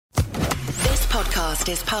podcast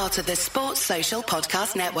is part of the Sports Social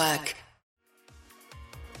Podcast Network.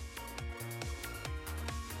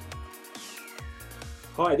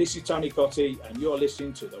 Hi, this is Tony Cottee, and you're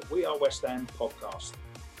listening to the We Are West Ham podcast.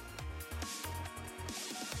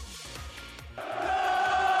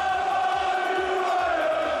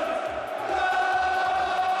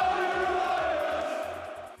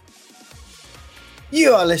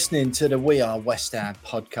 You are listening to the We Are West Ham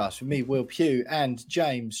podcast with me, Will Pugh, and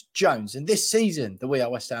James Jones. And this season, the We Are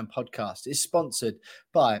West Ham podcast is sponsored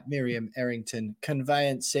by Miriam Errington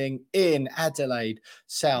Conveyancing in Adelaide,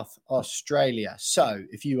 South Australia. So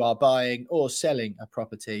if you are buying or selling a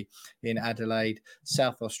property in Adelaide,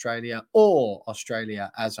 South Australia, or Australia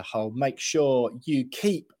as a whole, make sure you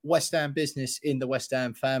keep West Ham business in the West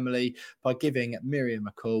Ham family by giving Miriam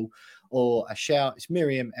a call or a shout. It's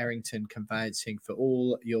Miriam Errington Conveyancing for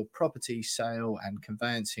all your property sale and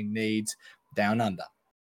conveyancing needs down under.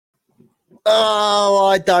 Oh,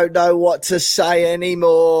 I don't know what to say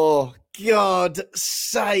anymore. God's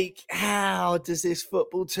sake, how does this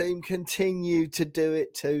football team continue to do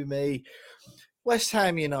it to me? West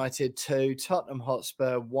Ham United 2, Tottenham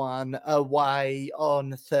Hotspur 1 away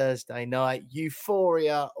on Thursday night.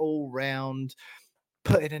 Euphoria all round.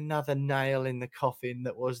 Putting another nail in the coffin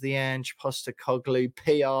that was the Ange Postecoglou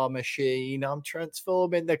PR machine. I'm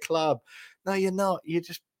transforming the club. No, you're not. You're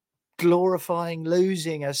just glorifying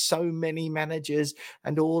losing, as so many managers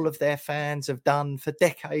and all of their fans have done for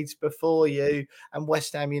decades before you. And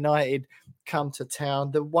West Ham United come to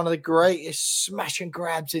town. One of the greatest smash and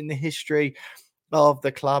grabs in the history of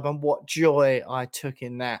the club. And what joy I took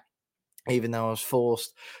in that, even though I was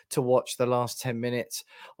forced to watch the last 10 minutes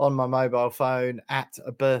on my mobile phone at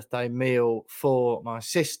a birthday meal for my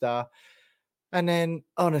sister. And then,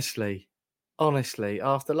 honestly,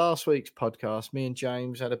 after last week's podcast, me and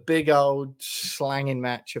James had a big old slanging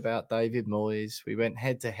match about David Moyes. We went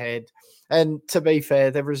head to head. And to be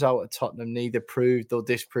fair, the result at Tottenham neither proved or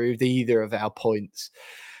disproved either of our points,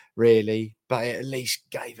 really. But it at least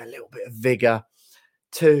gave a little bit of vigour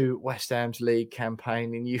to West Ham's league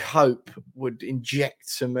campaign, and you hope would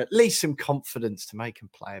inject at least some confidence to make them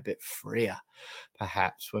play a bit freer,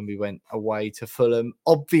 perhaps, when we went away to Fulham.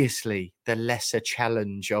 Obviously, the lesser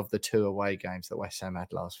challenge of the two away games that West Ham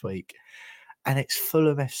had last week. And it's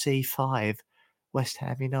Fulham FC 5, West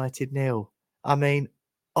Ham United 0. I mean,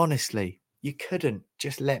 honestly, you couldn't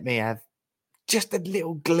just let me have just a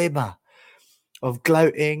little glimmer of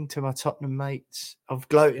gloating to my Tottenham mates, of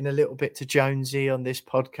gloating a little bit to Jonesy on this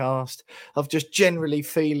podcast, of just generally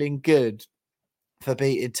feeling good for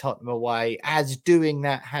beating Tottenham away, as doing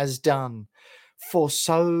that has done for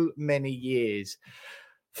so many years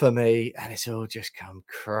for me. And it's all just come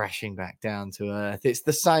crashing back down to earth. It's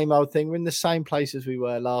the same old thing. We're in the same place as we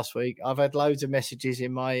were last week. I've had loads of messages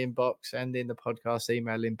in my inbox and in the podcast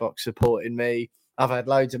email inbox supporting me. I've had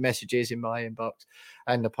loads of messages in my inbox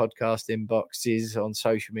and the podcast inboxes on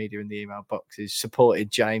social media and the email boxes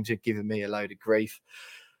supported James and given me a load of grief.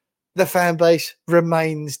 The fan base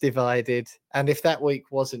remains divided. And if that week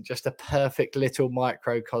wasn't just a perfect little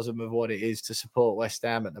microcosm of what it is to support West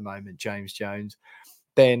Ham at the moment, James Jones,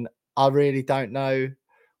 then I really don't know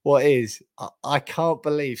what is. I can't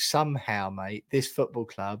believe somehow, mate, this football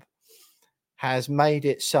club has made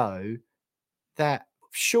it so that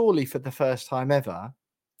surely for the first time ever,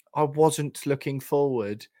 I wasn't looking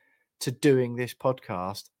forward to doing this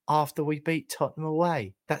podcast after we beat Tottenham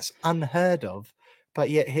away. That's unheard of, but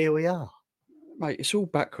yet here we are. Mate, it's all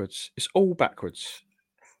backwards. It's all backwards.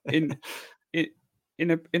 In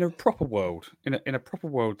a proper world, in a proper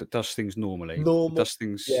world that does things normally, does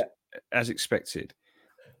things as expected.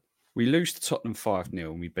 We lose to Tottenham 5-0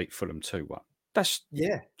 and we beat Fulham 2-1.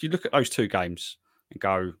 You look at those two games and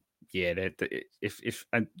go,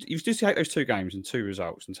 if you just take those two games and two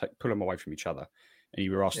results and pull them away from each other, and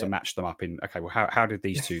you were asked to match them up in, okay, well, how did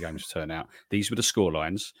these two games turn out? These were the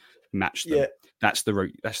scorelines, match them. That's the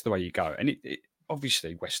route. That's the way you go. And it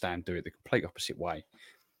obviously West Ham do it the complete opposite way,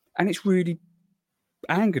 and it's really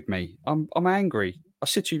angered me. I'm angry. I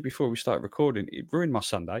said to you before we started recording, it ruined my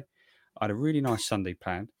Sunday. I had a really nice Sunday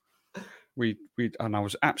planned. I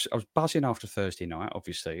was buzzing after Thursday night,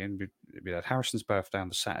 obviously, and we had Harrison's birthday on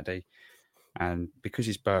the Saturday, and because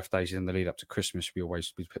his birthday's in the lead up to Christmas, we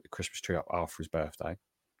put the Christmas tree up after his birthday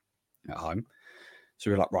at home. So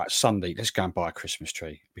we were like, right, Sunday, let's go and buy a Christmas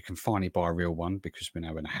tree. We can finally buy a real one because we're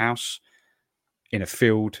now in a house, in a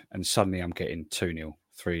field, and suddenly I'm getting 2-0,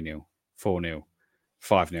 3-0, 4-0,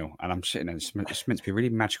 5-0, and I'm sitting there. It's meant to be a really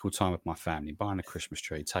magical time with my family, buying a Christmas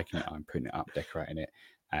tree, taking it home, putting it up, decorating it,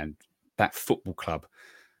 and that football club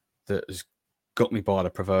that has got me by the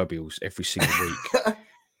proverbials every single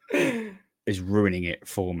week is ruining it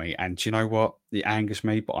for me. And do you know what? It angers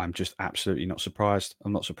me, but I'm just absolutely not surprised.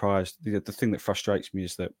 I'm not surprised. The thing that frustrates me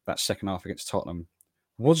is that second half against Tottenham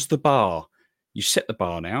was the bar. You set the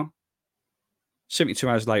bar now. 72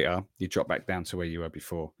 hours later, you drop back down to where you were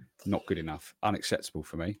before. Not good enough. Unacceptable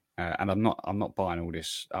for me. And I'm not buying all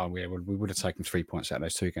this. Oh, yeah, we would have taken 3 points out of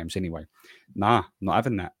those 2 games anyway. Nah, not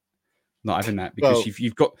having that. Not having that, because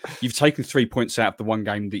you've taken 3 points out of the one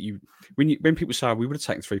game that when people say, oh, we would have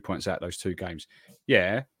taken 3 points out of those 2 games.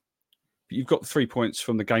 Yeah, but you've got 3 points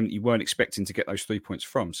from the game that you weren't expecting to get those 3 points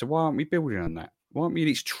from. So why aren't we building on that? Why aren't we at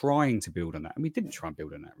least trying to build on that? And we didn't try and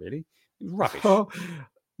build on that, really. It was rubbish.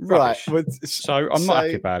 Rubbish. Right. So I'm not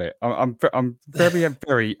happy about it. I'm very,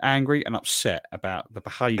 very angry and upset about the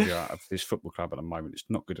behaviour of this football club at the moment. It's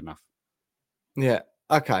not good enough. Yeah.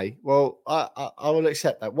 Okay. Well, I will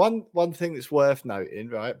accept that. One thing that's worth noting,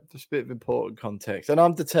 right? Just a bit of important context, and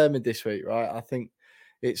I'm determined this week, right? I think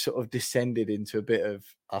it sort of descended into a bit of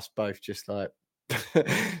us both just like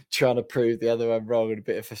trying to prove the other one wrong, and a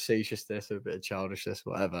bit of facetiousness, a bit of childishness,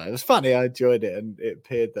 whatever. It was funny. I enjoyed it, and it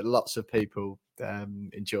appeared that lots of people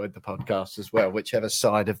enjoyed the podcast as well, whichever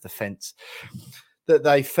side of the fence that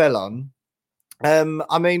they fell on.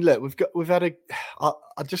 I mean, look, we've had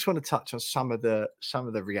I just want to touch on some of the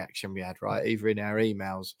reaction we had, right? Either in our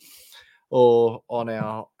emails or on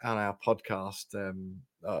our podcast,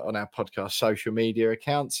 on our podcast social media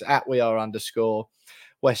accounts at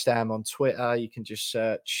 @WeAre_West Ham on Twitter. You can just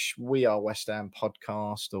search We Are West Ham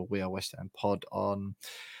Podcast or We Are West Ham Pod on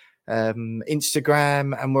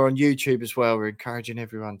Instagram, and we're on YouTube as well. We're encouraging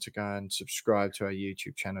everyone to go and subscribe to our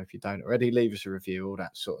YouTube channel if you don't already. Leave us a review, all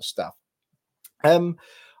that sort of stuff.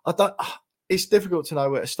 It's difficult to know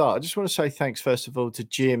where to start. I just want to say thanks first of all to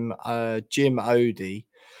Jim Odie,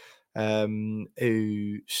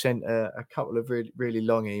 who sent a couple of really, really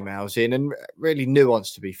long emails in, and really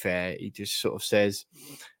nuanced, to be fair. He just sort of says,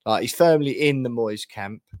 he's firmly in the Moyes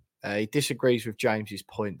camp. He disagrees with James's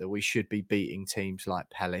point that we should be beating teams like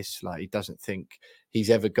Palace. Like, he doesn't think he's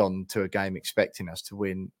ever gone to a game expecting us to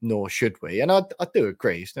win, nor should we. And I do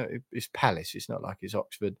agree. It's Palace. It's not like it's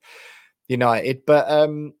Oxford United. But,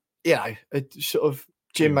 it sort of,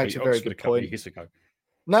 Jim makes a very good point. Years ago.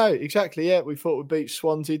 No, exactly. Yeah, we thought we'd beat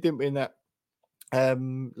Swansea, didn't we, in that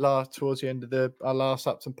towards the end of our last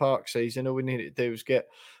Upton Park season. All we needed to do was get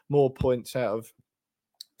more points out of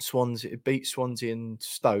Swansea, beat Swansea and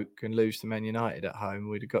Stoke and lose to Man United at home.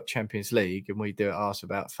 We'd have got Champions League, and we'd do it arse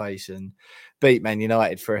about face and beat Man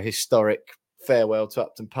United for a historic farewell to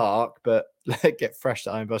Upton Park, but get thrashed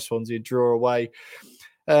at home by Swansea and draw away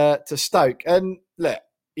to Stoke. And look,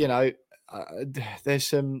 there's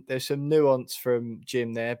some nuance from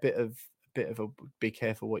Jim there, a bit of a be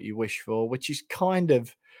careful what you wish for, which is kind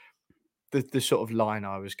of the sort of line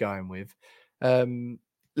I was going with.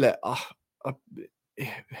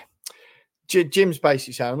 Jim's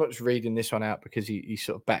basically saying, I'm not just reading this one out because he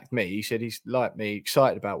sort of backed me. He said he's like me,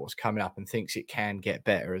 excited about what's coming up and thinks it can get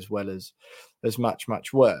better as well as much,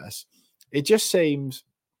 much worse. It just seems,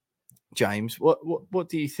 James, what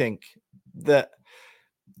do you think that,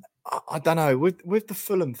 I don't know, with the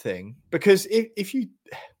Fulham thing? Because if you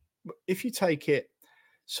take it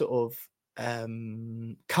sort of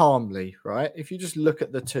calmly, right? If you just look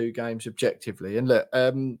at the 2 games objectively, and look,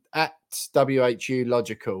 at WHU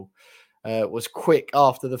Logical was quick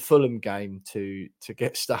after the Fulham game to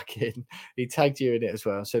get stuck in. He tagged you in it as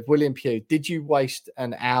well and said, William Pugh, did you waste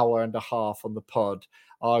an hour and a half on the pod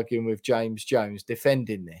arguing with James Jones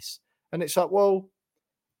defending this? And it's like, well,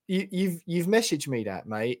 you've messaged me that,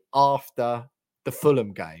 mate, after the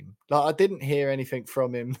Fulham game. Like, I didn't hear anything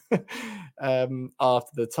from him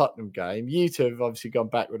after the Tottenham game. You two have obviously gone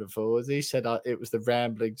backward and forwards. He said it was the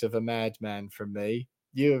ramblings of a madman from me.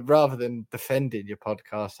 You, rather than defending your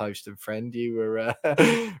podcast host and friend, you were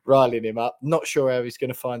riling him up. Not sure how he's going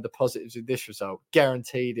to find the positives in this result.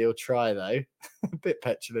 Guaranteed he'll try, though. A bit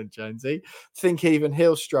petulant, Jonesy. Think even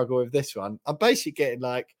he'll struggle with this one. I'm basically getting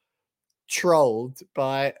trolled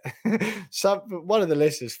by one of the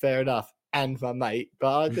listeners, fair enough, and my mate,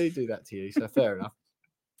 but I do that to you, so fair enough.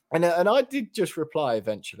 And I did just reply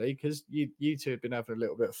eventually, because you two had been having a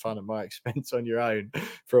little bit of fun at my expense on your own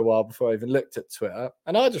for a while before I even looked at Twitter.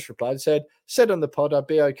 And I just replied and said on the pod, I'd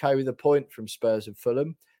be okay with a point from Spurs and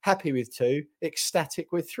Fulham, happy with 2,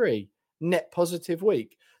 ecstatic with 3, net positive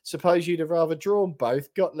week. Suppose you'd have rather drawn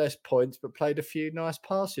both, got less points, but played a few nice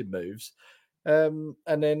passing moves. And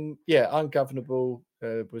then, Ungovernable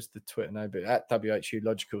was the Twitter name, but at WHU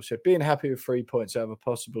Logical said, being happy with 3 points out of a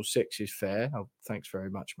possible 6 is fair. Oh, thanks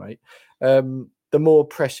very much, mate. The more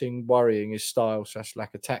pressing, worrying is style /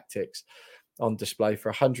 lack of tactics. on display for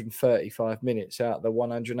 135 minutes out of the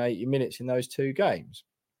 180 minutes in those two games.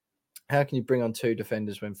 How can you bring on two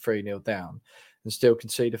defenders when 3-0 down and still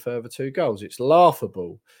concede a further two goals? It's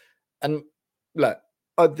laughable. And look,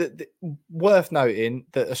 worth noting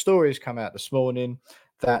that a story has come out this morning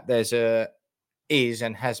that is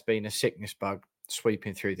and has been a sickness bug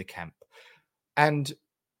sweeping through the camp. And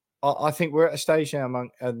I think we're at a stage now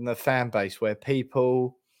among the fan base where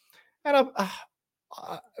people, and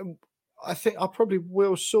I think I probably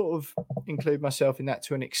will sort of include myself in that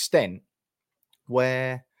to an extent,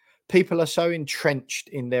 where people are so entrenched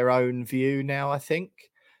in their own view now, I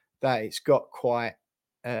think, that it's got quite,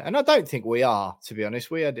 and I don't think we are, to be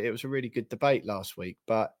honest. It was a really good debate last week,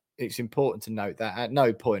 but it's important to note that at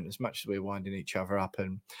no point, as much as we're winding each other up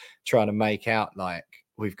and trying to make out like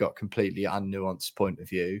we've got completely unnuanced point of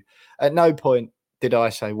view, at no point did I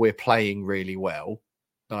say we're playing really well,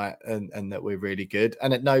 like, and that we're really good.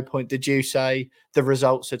 And at no point did you say the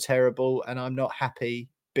results are terrible and I'm not happy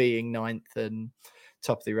being 9th and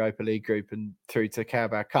top of the Europa League group and through to the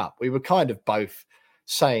Carabao Cup. We were kind of both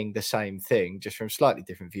saying the same thing, just from slightly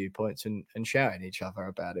different viewpoints and shouting at each other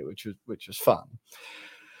about it, which was fun.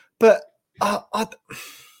 But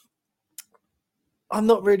I'm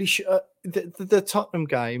not really sure. The Tottenham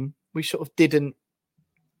game, we sort of didn't.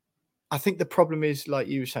 I think the problem is, like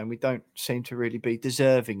you were saying, we don't seem to really be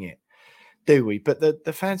deserving it, do we? But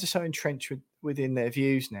the fans are so entrenched within their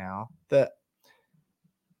views now that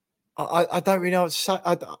I don't really know what to say.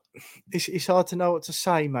 It's hard to know what to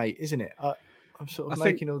say, mate, isn't it? I'm sort of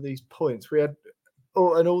making all these points. We had,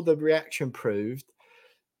 and all the reaction proved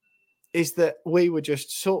is that we were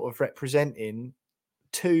just sort of representing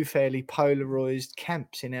two fairly polarized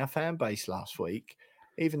camps in our fan base last week,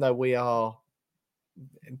 even though we are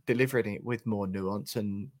delivering it with more nuance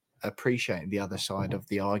and appreciating the other side of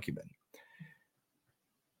the argument.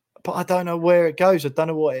 But I don't know where it goes. I don't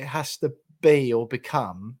know what it has to be or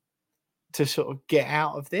become to sort of get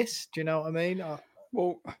out of this. Do you know what I mean?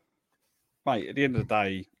 Well, mate, at the end of the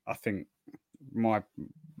day, I think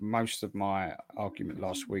most of my argument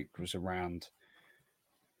last week was around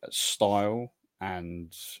style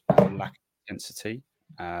and lack of intensity.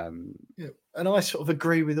 And I sort of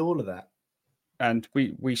agree with all of that. And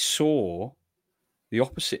we saw the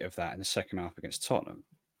opposite of that in the second half against Tottenham.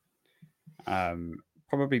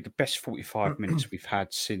 Probably the best 45 minutes we've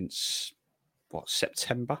had since,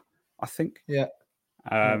 September, I think. Yeah.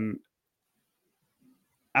 And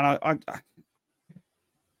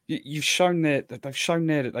you've shown there that they've shown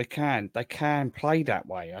there that they can play that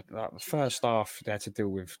way. Like the first half, they had to deal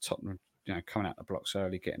with Tottenham, coming out the blocks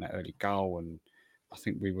early, getting that early goal, and I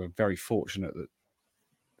think we were very fortunate that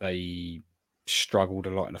they struggled a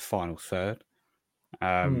lot in the final third,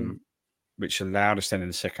 which allowed us then in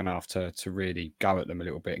the second half to really go at them a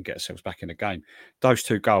little bit and get ourselves back in the game. Those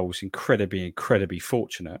two goals, incredibly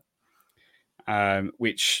fortunate,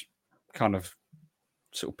 which kind of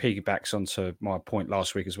sort of piggybacks onto my point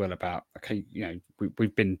last week as well about,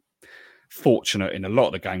 we've been fortunate in a lot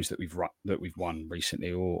of the games that we've won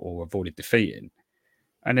recently or avoided defeating.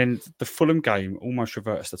 And then the Fulham game almost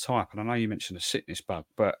reverts the type. And I know you mentioned a sickness bug,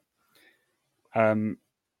 but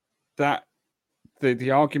that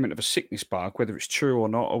the argument of a sickness bug, whether it's true or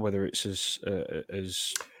not, or whether it's as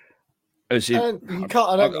you can't.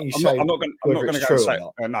 I don't think you say. I'm not going to go and say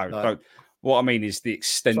no. What I mean is the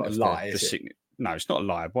extent of the sickness. No, it's not a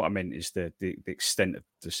lie. What I meant is the extent of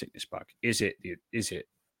the sickness bug. Is it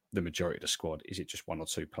the majority of the squad? Is it just one or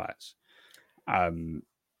two players?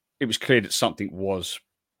 It was clear that something was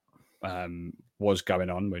going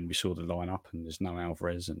on when we saw the lineup, and there's no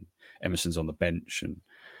Alvarez and Emerson's on the bench, and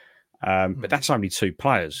but that's only two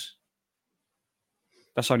players.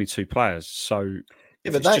 So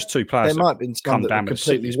if it's just two players, there might be some that are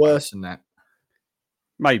completely worse than that.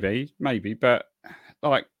 Maybe, but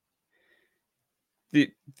like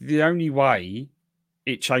the only way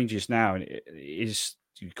it changes now is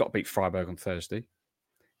you've got to beat Freiburg on Thursday, and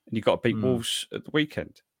you've got to beat Wolves at the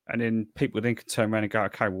weekend. And then people then can turn around and go,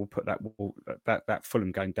 okay, we'll put that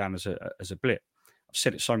Fulham game down as a blip. I've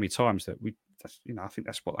said it so many times that I think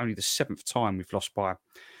that's only the 7th time we've lost by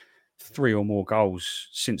 3 or more goals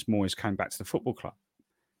since Moyes came back to the football club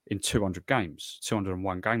in 200 games,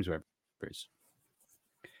 201 games, whatever it is.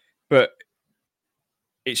 But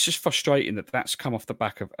it's just frustrating that that's come off the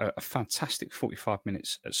back of a fantastic 45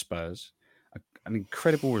 minutes at Spurs, an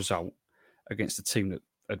incredible result against a team that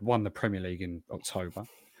had won the Premier League in October.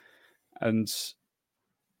 And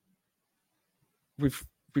we've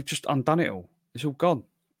just undone it all. It's all gone,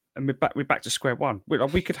 and we're back to square one.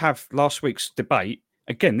 We could have last week's debate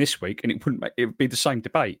again this week, and it would be the same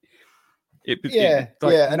debate.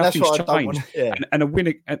 And that's what I don't want. Yeah. And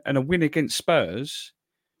a win against Spurs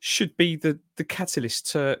should be the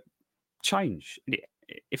catalyst to change.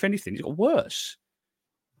 If anything, it got worse.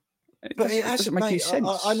 It doesn't make any sense.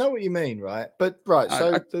 I know what you mean, right? But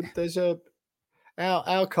so there's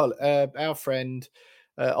our friend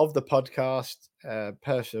of the podcast,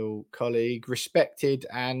 personal colleague, respected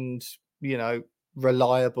and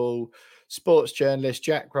reliable sports journalist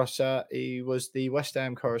Jack Rosser. He was the West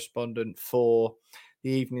Ham correspondent for the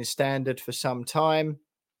Evening Standard for some time.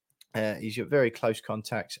 He's got very close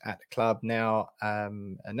contacts at the club now, a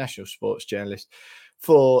national sports journalist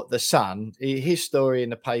for The Sun. His story in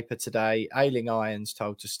the paper today: Ayling Irons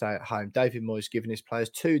told to stay at home. David Moyes giving his players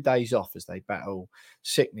 2 days off as they battle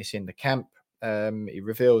sickness in the camp. Moyes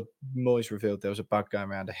revealed there was a bug going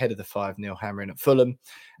around ahead of the 5-0 hammering at Fulham.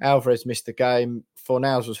 Alvarez missed the game.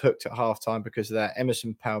 Fornals was hooked at half-time because of that.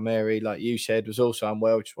 Emerson Palmieri, like you said, was also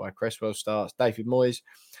unwell, which is why Cresswell starts. David Moyes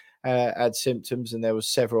had symptoms, and there was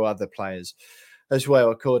several other players as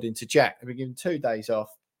well, according to Jack. They've been given 2 days off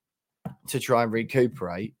to try and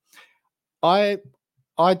recuperate. I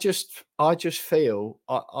just feel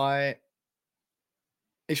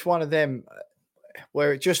it's one of them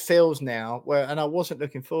where it just feels now and I wasn't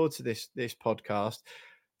looking forward to this podcast,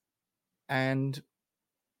 and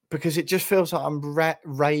because it just feels like I'm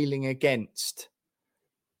railing against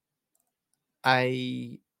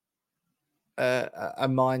a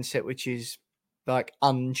mindset which is like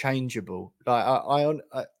unchangeable. Like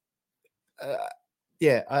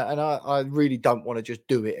I really don't want to just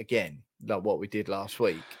do it again, like what we did last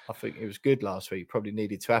week. I think it was good last week, probably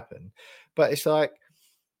needed to happen, but it's like,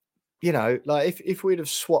 like if we'd have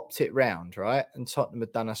swapped it round, right, and Tottenham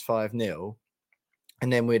had done us 5-0,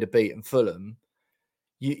 and then we'd have beaten Fulham,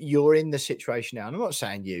 you're in the situation now. And I'm not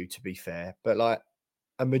saying you, to be fair, but like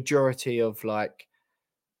a majority of like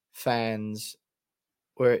fans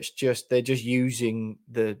where it's just they're just using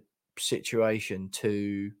the situation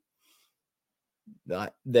to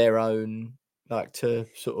like their own, like to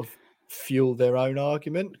sort of fuel their own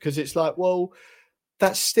argument, because it's like, well,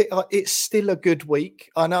 it's still a good week.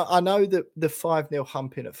 I know that the 5-0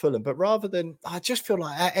 humping at Fulham, but rather than, I just feel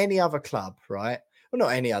like at any other club, right? Well,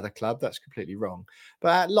 not any other club, that's completely wrong, but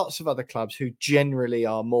at lots of other clubs who generally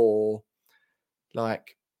are more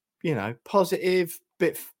like, positive,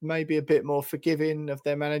 maybe a bit more forgiving of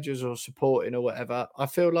their managers or supporting or whatever. I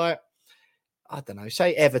feel like, I don't know,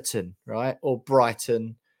 say Everton, right? Or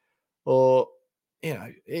Brighton, or,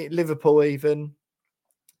 Liverpool even.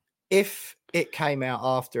 If it came out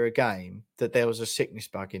after a game that there was a sickness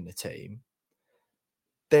bug in the team,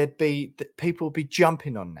 people would be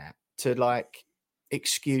jumping on that to like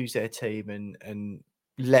excuse their team and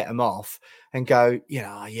let them off and go,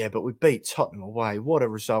 but we beat Tottenham away. What a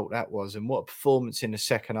result that was, and what a performance in the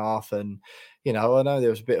second half. And, I know there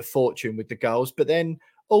was a bit of fortune with the goals, but then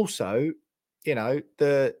also,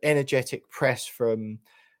 the energetic press from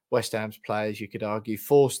West Ham's players, you could argue,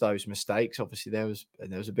 forced those mistakes. Obviously, there was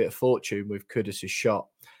a bit of fortune with Kudus' shot,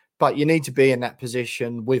 but you need to be in that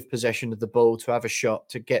position with possession of the ball to have a shot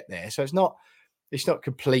to get there. So it's not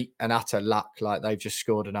complete and utter luck like they've just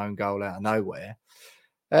scored an own goal out of nowhere.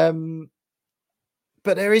 But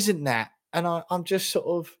there isn't that, and I'm just sort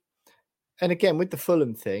of, and again with the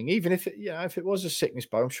Fulham thing, even if it was a sickness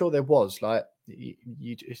bug, I'm sure there was. Like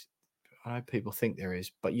you just. I know people think there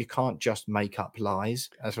is, but you can't just make up lies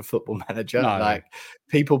as a football manager. No. Like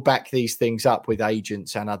people back these things up with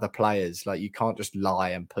agents and other players. Like you can't just lie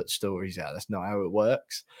and put stories out. That's not how it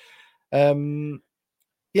works. And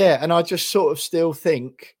I just sort of still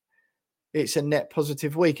think it's a net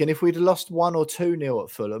positive week. And if we'd have lost 1 or 2-0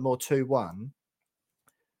 at Fulham or 2-1,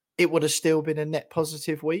 it would have still been a net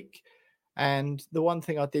positive week. And the one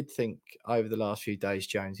thing I did think over the last few days,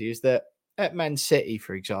 Jonesy, is that at Man City,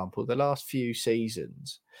 for example, the last few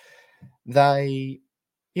seasons, they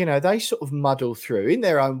sort of muddle through in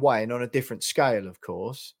their own way and on a different scale, of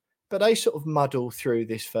course, but they sort of muddle through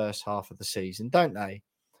this first half of the season, don't they?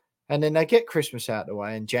 And then they get Christmas out of the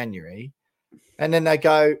way in January, and then they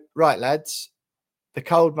go, right, lads, the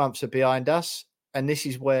cold months are behind us, and this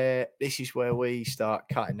is where we start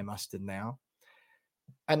cutting the mustard now.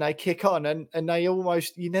 And they kick on, and they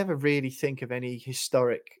almost, you never really think of any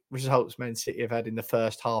historic results Man City have had in the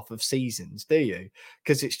first half of seasons, do you?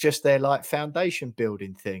 Because it's just their like foundation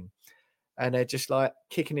building thing. And they're just like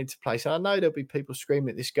kicking into place. And I know there'll be people screaming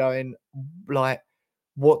at this going like,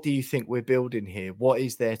 what do you think we're building here? What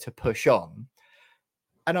is there to push on?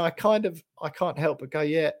 And I can't help but go,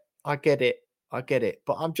 yeah, I get it.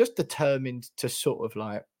 But I'm just determined to sort of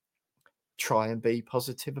like try and be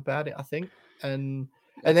positive about it, I think. And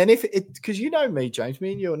And then because you know me, James,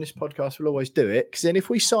 me and you on this podcast will always do it. Because then if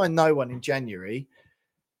we sign no one in January,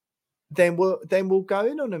 then we'll go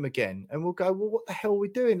in on them again, and we'll go, well, what the hell are we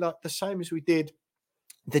doing? Like the same as we did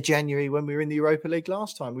the January when we were in the Europa League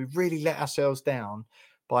last time. We really let ourselves down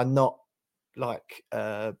by not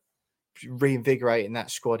reinvigorating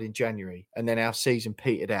that squad in January, and then our season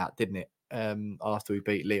petered out, didn't it? After we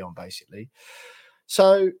beat Lyon, basically.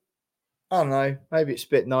 So I don't know. Maybe it's a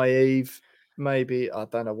bit naive. Maybe I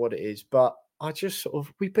don't know what it is, but I just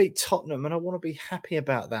we beat Tottenham, and I want to be happy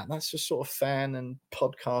about that. That's the sort of fan and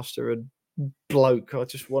podcaster and bloke I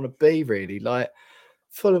just want to be. Really, like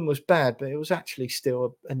Fulham was bad, but it was actually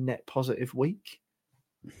still a net positive week.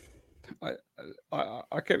 I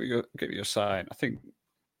get what you're saying. I think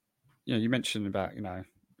you mentioned about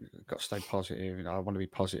got to stay positive. I want to be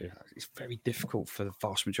positive. It's very difficult for the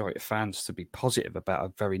vast majority of fans to be positive about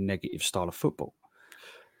a very negative style of football.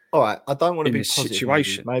 All right, I don't want to be positive.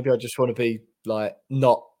 Situation. Maybe I just want to be like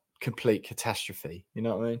not complete catastrophe. You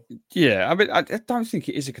know what I mean? Yeah, I mean, I don't think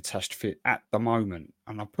it is a catastrophe at the moment.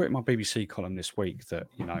 And I put in my BBC column this week that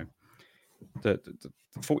the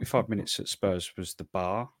 45 minutes at Spurs was the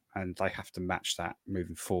bar, and they have to match that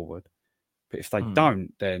moving forward. But if they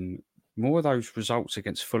don't, then more of those results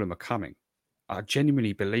against Fulham are coming. I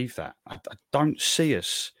genuinely believe that. I don't see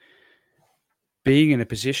us being in a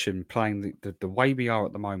position playing the way we are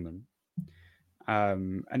at the moment.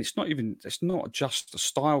 And it's not just a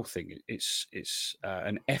style thing. It's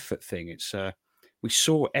an effort thing. We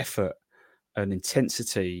saw effort and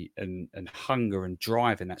intensity and hunger and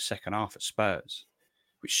drive in that second half at Spurs,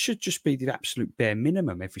 which should just be the absolute bare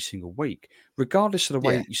minimum every single week, regardless of the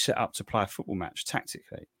way that you set up to play a football match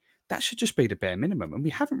tactically. That should just be the bare minimum. And we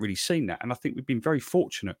haven't really seen that. And I think we've been very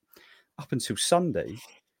fortunate up until Sunday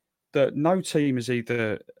that no team has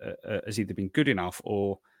either been good enough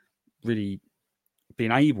or really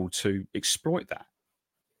been able to exploit that.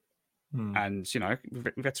 And,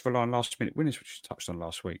 we've had to rely on last-minute winners, which we touched on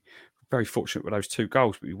last week. We're very fortunate with those 2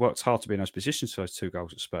 goals, but we worked hard to be in those positions for those 2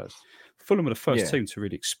 goals at Spurs. Fulham were the first team to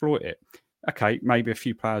really exploit it. Okay, maybe a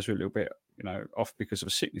few players were a little bit, off because of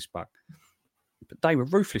a sickness bug. But they were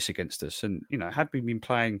ruthless against us. And, hadn't been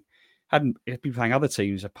playing other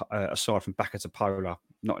teams aside from Bacca Topola,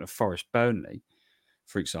 Nottingham Forest, Burnley,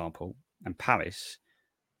 for example, and Palace,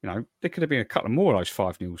 there could have been a couple of more of those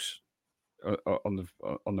 5-0s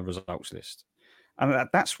on the results list. And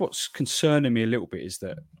that's what's concerning me a little bit, is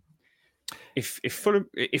that if Fulham,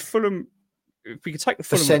 if we could take the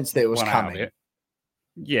Fulham sense that it was coming. Out of it,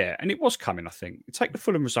 yeah, and it was coming, I think. Take the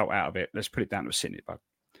Fulham result out of it, let's put it down to a sickness bug.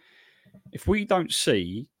 If we don't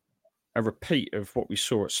see a repeat of what we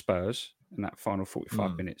saw at Spurs in that final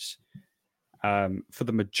 45 minutes, for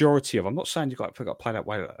the majority of, I'm not saying you've got to play that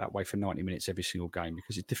way for 90 minutes every single game,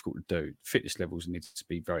 because it's difficult to do. Fitness levels need to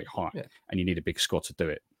be very high, and you need a big squad to do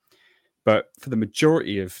it. But for the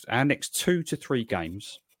majority of our next 2 to 3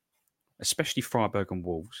 games, especially Freiburg and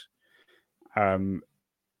Wolves,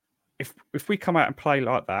 if we come out and play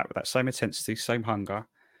like that with that same intensity, same hunger,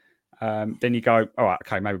 then you go, all right,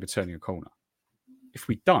 okay, maybe we're turning a corner. If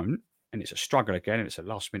we don't, and it's a struggle again, and it's a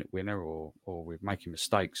last-minute winner, or we're making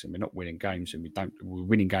mistakes and we're not winning games, and we're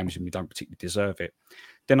winning games and we don't particularly deserve it,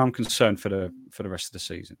 then I'm concerned for the rest of the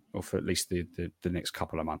season, or for at least the next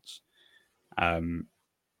couple of months.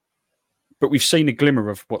 But we've seen a glimmer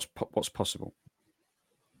of what's possible.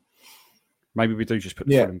 Maybe we do just put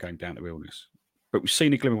the Fulham game down to illness, but we've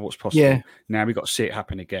seen a glimmer of what's possible. Yeah. Now we've got to see it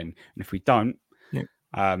happen again, and if we don't,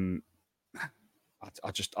 I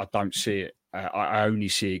don't see it. I only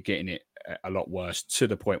see it getting it a lot worse, to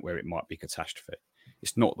the point where it might be catastrophe.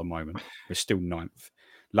 It's not at the moment. We're still 9th.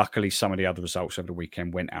 Luckily, some of the other results over the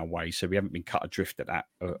weekend went our way, so we haven't been cut adrift at that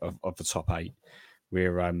of the top 8.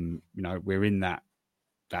 We're we're in that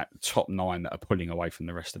top 9 that are pulling away from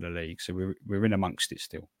the rest of the league, so we're in amongst it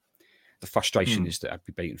still. The frustration is that had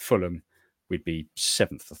we beaten Fulham, we'd be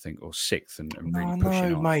 7th, I think, or 6th, and really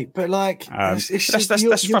pushing on. Mate, but like, that's You're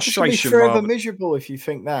frustration. forever miserable if you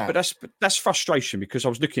think that. But that's frustration, because I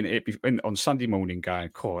was looking at it on Sunday morning, going,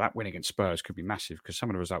 "Cool, that win against Spurs could be massive," because some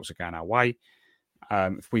of the results are going our way.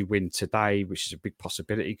 If we win today, which is a big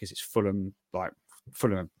possibility, because it's Fulham. Like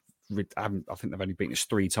Fulham, I think they've only beaten us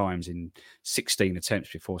 3 times in 16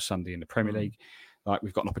 attempts before Sunday in the Premier League. Like,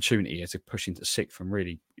 we've got an opportunity here to push into 6th and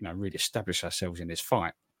really establish ourselves in this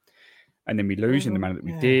fight. And then we lose in the manner that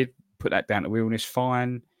we did, put that down to illness,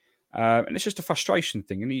 fine. And it's just a frustration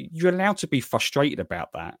thing. And you're allowed to be frustrated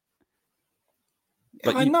about that.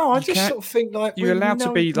 Like, I know. I just sort of think, like, you're allowed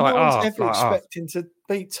to be like, no one's ever expecting to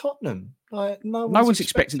beat Tottenham. Like, no one's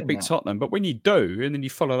expecting to beat Tottenham. But when you do, and then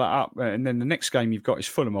you follow that up, and then the next game you've got is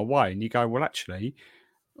Fulham away, and you go, well, actually,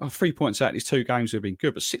 3 points out of these 2 games would have been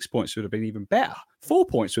good, but 6 points would have been even better. 4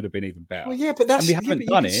 points would have been even better. Well, yeah, but that's... And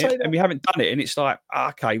we haven't done it, and it's like,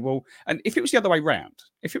 okay, well... And if it was the other way round,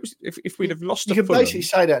 if we'd have lost to Fulham... You can basically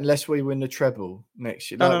say that unless we win the treble next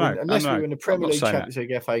year. Unless we win the Premier League, Champions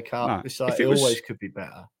League, FA Cup, it's like it always could be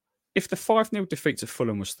better. If the 5-0 defeat to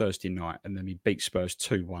Fulham was Thursday night and then we beat Spurs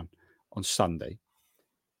 2-1 on Sunday,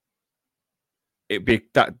 it'd be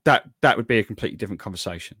that would be a completely different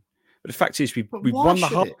conversation. But the fact is, we've won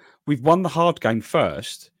the hard game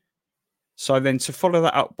first. So then to follow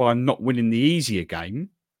that up by not winning the easier game,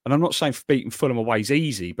 and I'm not saying beating Fulham away is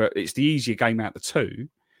easy, but it's the easier game out of the 2.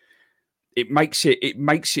 It makes it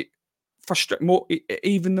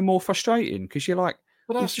even the more frustrating because you're like,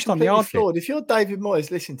 but that's just completely flawed. If you're David Moyes,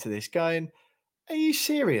 listen to this, going, "Are you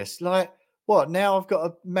serious? Like, what? Now I've got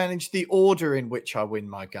to manage the order in which I win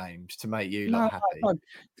my games to make you happy." No.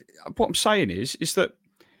 What I'm saying is that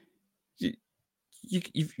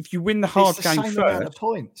if you win the hard game first, amount of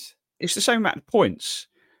points. It's the same amount of points.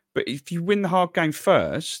 But if you win the hard game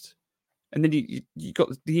first, and then you got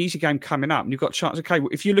the easy game coming up, and you've got a chance. Okay, well,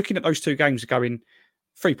 if you're looking at those 2 games going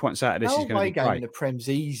 3 points out of this is going to be great. In the Prem's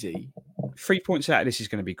easy. 3 points out of this is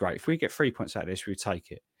going to be great. If we get 3 points out of this, we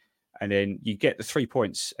take it. And then you get the 3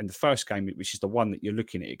 points, and the first game, which is the one that you're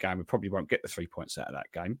looking at a game, we probably won't get the 3 points out of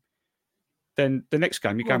that game. Then the next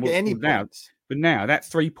game, you're going, but now that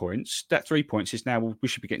 3 points is now, well, we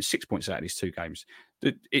should be getting 6 points out of these 2 games.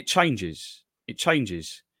 It changes. It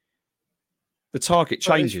changes. The target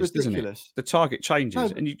changes, doesn't it? The target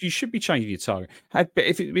changes, and you should be changing your target. But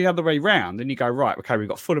if it be the other way round, then you go, right, okay, we've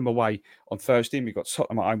got Fulham away on Thursday, and we've got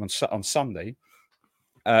Tottenham at home on Sunday.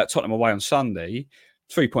 Tottenham away on Sunday.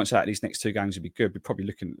 3 points out of these next 2 games would be good. We're probably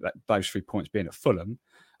looking at those 3 points being at Fulham,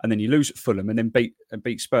 and then you lose at Fulham, and then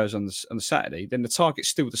beat Spurs on the Saturday. Then the target's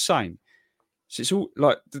still the same. So it's all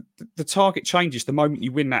like the target changes the moment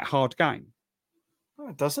you win that hard game. No,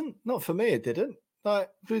 it doesn't. Not for me. It didn't. Like,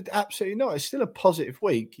 absolutely not. It's still a positive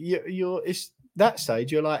week. It's that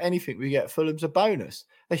stage. You're like, anything we get Fulham's a bonus,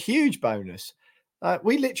 a huge bonus.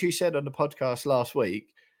 We literally said on the podcast last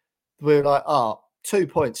week, we were like, 2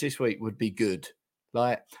 points this week would be good.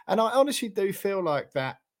 Like, and I honestly do feel like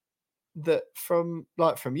that from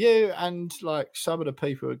you and like some of the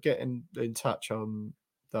people who are getting in touch on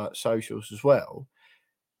the socials as well,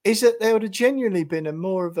 is that there would have genuinely been a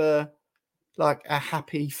more of a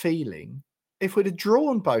happy feeling if we'd have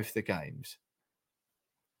drawn both the games.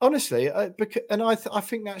 Honestly, I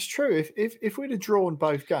think that's true. If we'd have drawn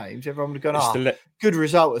both games, everyone would have gone, good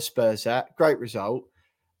result of Spurs, great result.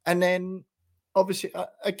 And then, obviously,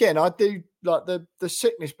 again, I do like the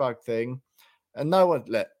sickness bug thing. And no one,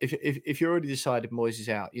 if you already decided Moyes is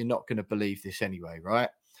out, you're not going to believe this anyway, right?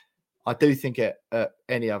 I do think at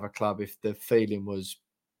any other club, if the feeling was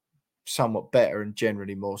somewhat better and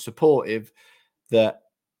generally more supportive, that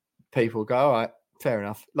people go, all right, fair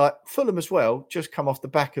enough. Like Fulham as well, just come off the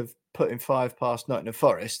back of putting 5 past Nottingham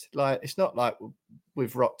Forest. Like, it's not like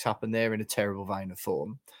we've rocked up and they're in a terrible vein of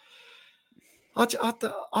form. I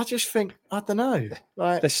just think, I don't know.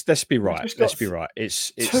 Like, let's be right. Let's be right.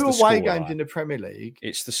 It's 2 away games in the Premier League.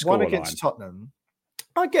 It's the scoreline. One against Tottenham.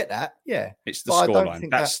 I get that, yeah. It's the scoreline.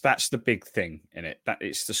 That's the big thing in it. That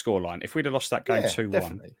it's the scoreline. If we'd have lost that game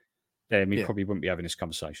 2-1, then we probably wouldn't be having this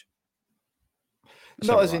conversation.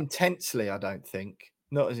 Not as intensely, I don't think.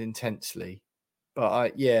 Not as intensely, but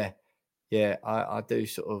I do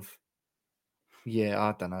sort of. Yeah,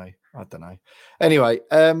 I don't know. Anyway,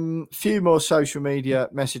 few more social media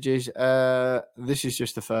messages. This is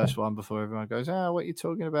just the first one before everyone goes, what are you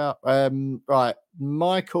talking about? Right,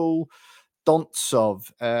 Michael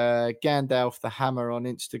Dontsov, Gandalf the Hammer on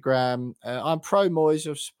Instagram. I'm pro Moyes.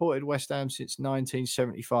 I've supported West Ham since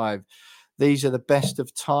 1975. These are the best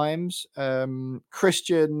of times.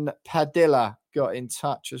 Christian Padilla got in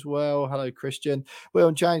touch as well. Hello, Christian. Will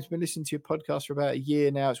and James, been listening to your podcast for about a year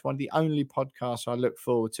now. It's one of the only podcasts I look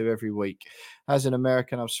forward to every week. As an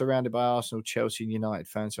American, I'm surrounded by Arsenal, Chelsea and United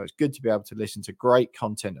fans, so it's good to be able to listen to great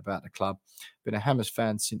content about the club. Been a Hammers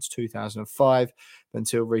fan since 2005. But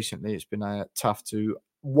until recently, it's been tough to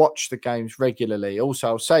watch the games regularly. Also,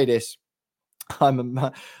 I'll say this. I'm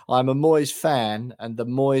a Moyes fan, and the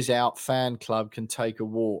Moyes Out fan club can take a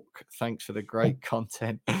walk. Thanks for the great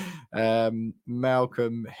content.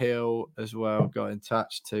 Malcolm Hill as well got in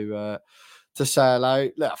touch to say hello.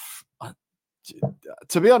 Look,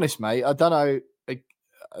 to be honest, mate, I don't know.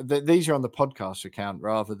 These are on the podcast account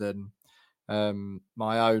rather than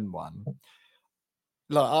my own one.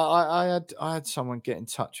 Like I had someone get in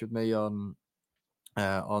touch with me on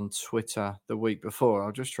Twitter the week before.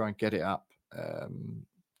 I'll just try and get it up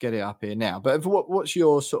get it up here now. But what's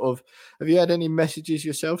your sort of? Have you had any messages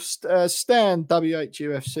yourself? Stan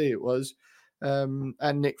WHUFC it was,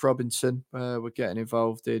 and Nick Robinson were getting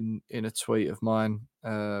involved in a tweet of mine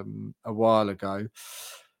a while ago.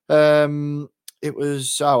 It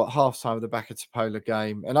was at halftime of the Bacca Topola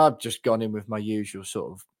game, and I've just gone in with my usual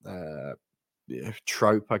sort of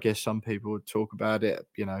trope, I guess some people would talk about it.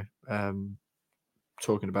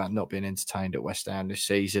 Talking about not being entertained at West Ham this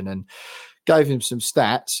season, and gave him some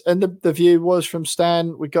stats. And the view was from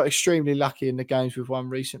Stan, we got extremely lucky in the games we've won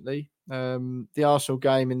recently. The Arsenal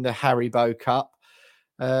game in the Haribo Cup.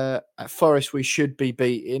 At Forest, we should be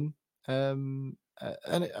beating. And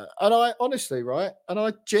I honestly, right, and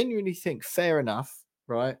I genuinely think fair enough,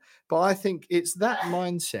 right? But I think it's that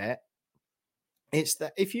mindset. It's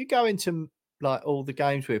that if you go into like all the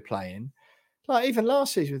games we're playing, like even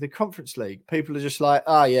last season with the Conference League, people are just like,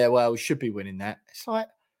 oh yeah, well, we should be winning that. It's like,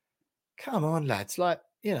 come on, lads. Like,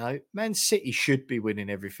 Man City should be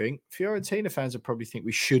winning everything. Fiorentina fans will probably think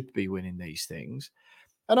we should be winning these things.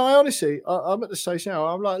 And I honestly, I'm at the stage now,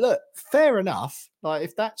 I'm like, look, fair enough. Like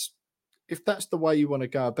if that's the way you want to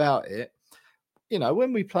go about it,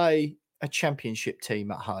 when we play a championship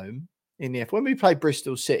team at home when we play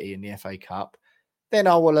Bristol City in the FA Cup, then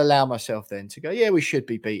I will allow myself then to go, yeah, we should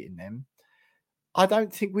be beating them. I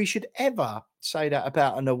don't think we should ever say that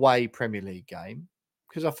about an away Premier League game,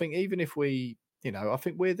 because I think even if we, I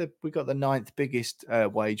think we got the 9th biggest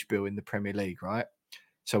wage bill in the Premier League, right?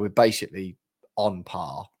 So we're basically on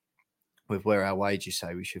par with where our wages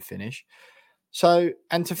say we should finish. So,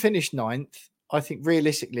 and to finish 9th, I think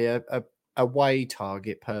realistically a away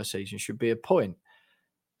target per season should be a point.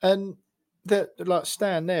 And like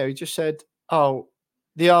Stan there, he just said, oh,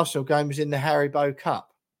 the Arsenal game was in the Haribo Cup.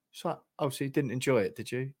 It's like, oh, so you didn't enjoy it,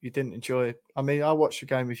 did you? You didn't enjoy it. I mean, I watched the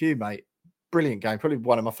game with you, mate. Brilliant game, probably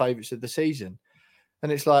one of my favourites of the season.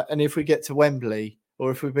 And it's like, and if we get to Wembley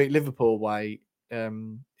or if we beat Liverpool away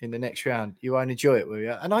in the next round, you won't enjoy it, will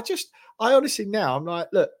you? And I honestly now, I'm like,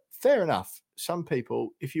 look, fair enough. Some people,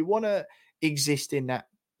 if you want to exist in that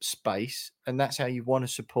space and that's how you want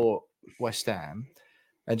to support West Ham,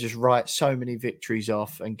 and just write so many victories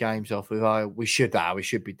off and games off with, we should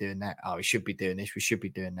be doing that. Oh, we should be doing this. We should be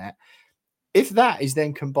doing that. If that is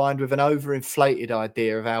then combined with an overinflated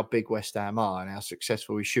idea of how big West Ham are and how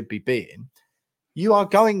successful we should be being, you are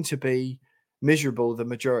going to be miserable the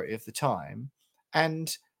majority of the time.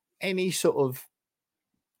 And any sort of,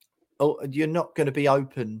 you're not going to be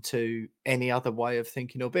open to any other way of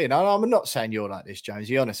thinking or being. I'm not saying you're like this,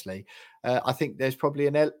 Jonesy, honestly. I think there's probably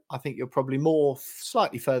I think you're probably more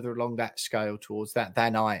slightly further along that scale towards that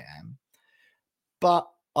than I am. But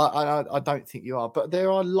I don't think you are. But there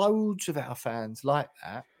are loads of our fans like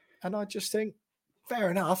that. And I just think, fair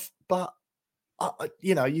enough. But,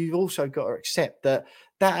 you've also got to accept that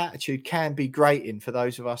attitude can be grating for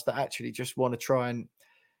those of us that actually just want to try and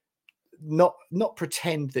not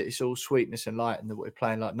pretend that it's all sweetness and light and that we're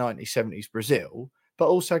playing like 1970s Brazil, but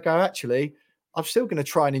also go, actually, I'm still going to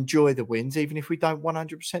try and enjoy the wins, even if we don't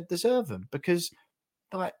 100% deserve them, because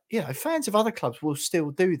fans of other clubs will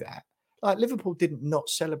still do that. Like Liverpool didn't not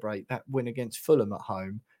celebrate that win against Fulham at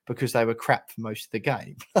home because they were crap for most of the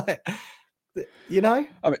game. I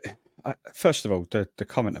mean, first of all, the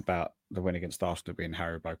comment about the win against Arsenal being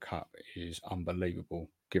Haribo Cup is unbelievable,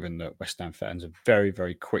 given that West Ham fans are very,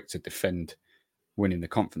 very quick to defend winning the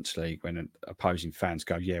Conference League when opposing fans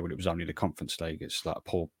go, yeah, well, it was only the Conference League. It's like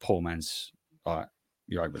poor man's like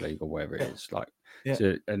Europa League or whatever it is. Like, yeah.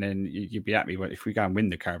 So, and then you'd be happy if we go and win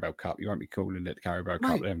the Carabao Cup, you won't be calling it the Carabao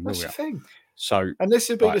Cup then, will you? The thing. So, and this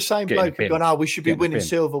would be the same bloke who's gone, we should be winning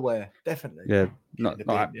silverware. Definitely. Yeah, not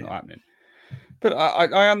happening. But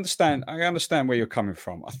I understand where you're coming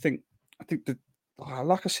from. I think that,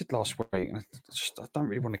 like I said last week, and I don't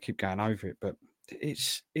really want to keep going over it, but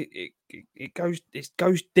it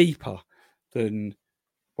goes deeper than,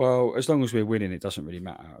 well, as long as we're winning, it doesn't really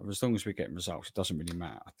matter. As long as we're getting results, it doesn't really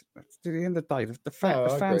matter. At the end of the day, the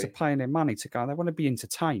fans are paying their money to go. They want to be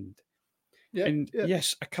entertained. Yeah,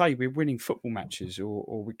 yes, okay, we're winning football matches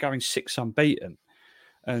or we're going 6 unbeaten.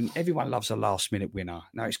 And everyone loves a last-minute winner.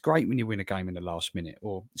 Now, it's great when you win a game in the last minute,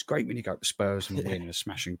 or it's great when you go to Spurs and win in a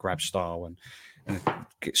smash and grab style and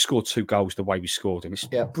score 2 goals the way we scored them. It's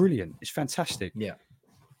brilliant. It's fantastic. Yeah.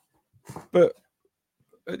 But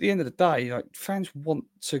at the end of the day, like, fans want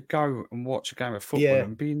to go and watch a game of football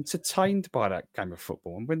and be entertained by that game of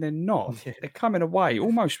football. And when they're not, they're coming away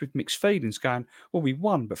almost with mixed feelings, going, well, we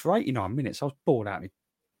won, but for 89 minutes, I was bored out of my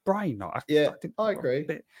brain. I agree.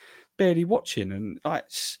 Barely watching, and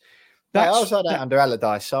I was like that under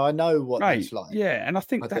Allardyce, so I know what that's like. Yeah, and I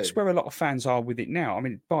think that's where a lot of fans are with it now. I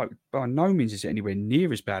mean, by no means is it anywhere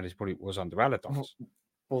near as bad as what it was under Allardyce.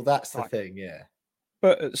 Well, that's the thing, yeah.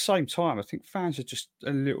 But at the same time, I think fans are just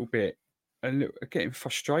a little getting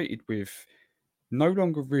frustrated with no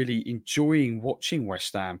longer really enjoying watching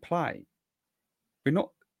West Ham play. We're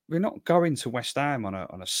not going to West Ham on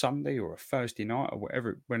a Sunday or a Thursday night or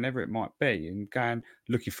whenever it might be, and going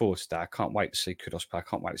looking forward to that. I can't wait to see Kudus play. I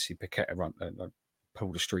can't wait to see Paqueta run,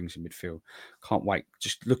 pull the strings in midfield. Can't wait.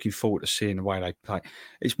 Just looking forward to seeing the way they play.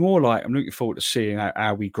 It's more like I'm looking forward to seeing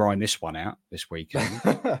how we grind this one out this weekend.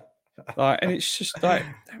 And it's just like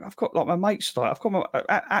I've got my mates.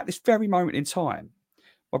 At this very moment in time,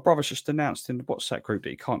 my brother's just announced in the WhatsApp group that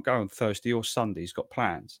he can't go on Thursday or Sunday. He's got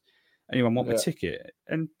plans. Anyone want a ticket?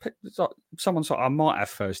 And someone's like, I might have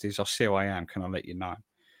Thursdays. I'll see how I am. Can I let you know?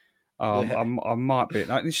 I might be.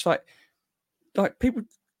 It's like people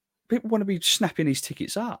want to be snapping these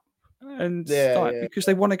tickets up, and because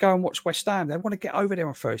they want to go and watch West Ham. They want to get over there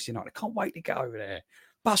on Thursday night. They can't wait to get over there.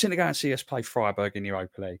 Buzzing to go and see us play Freiburg in the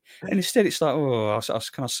Europa League. And instead, it's like,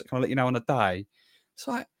 can I let you know on a day? It's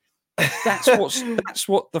like that's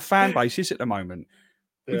what the fan base is at the moment.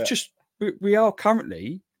 We are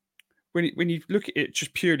currently. When you look at it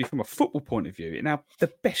just purely from a football point of view,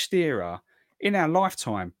 the best era in our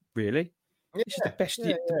lifetime, really. This is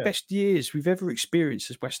the best years we've ever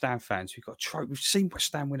experienced as West Ham fans. We've seen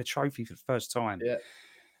West Ham win a trophy for the first time. Yeah.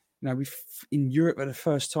 We've in Europe for the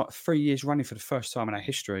first time, 3 years running for the first time in our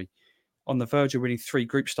history, on the verge of winning 3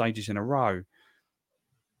 group stages in a row.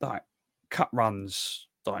 Like cup runs,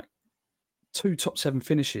 like 2 top 7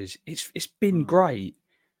 finishes. It's been great.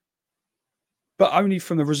 But only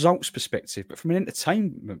from the results perspective, but from an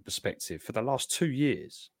entertainment perspective, for the last 2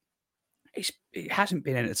 years, it hasn't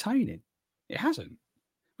been entertaining. It hasn't.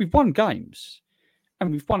 We've won games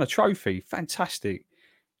and we've won a trophy. Fantastic.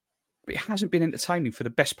 But it hasn't been entertaining for the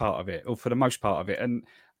best part of it, or for the most part of it. And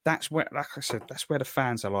that's where, like I said, that's where the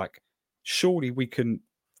fans are like, surely we can,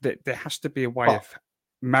 there has to be a way of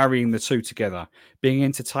marrying the two together, being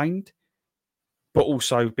entertained, but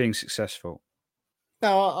also being successful.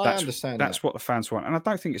 No, I understand. That's what the fans want. And I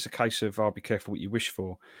don't think it's a case of, be careful what you wish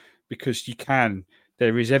for, because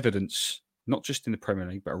there is evidence, not just in the Premier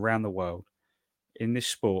League, but around the world, in this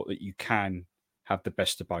sport, that you can have the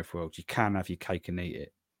best of both worlds. You can have your cake and eat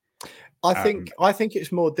it. I think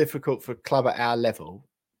it's more difficult for a club at our level.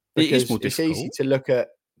 It is more difficult. It's easy to look at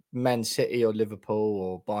Man City or Liverpool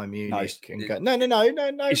or Bayern Munich and go, no.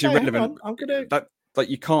 It's irrelevant. I'm going to...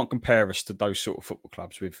 you can't compare us to those sort of football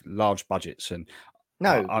clubs with large budgets and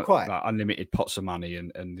quite unlimited pots of money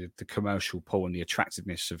and the commercial pull and the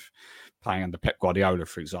attractiveness of playing under Pep Guardiola,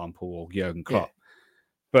 for example, or Jurgen Klopp. Yeah.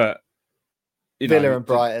 But Villa and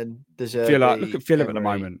Brighton deserve. Look at Villa at the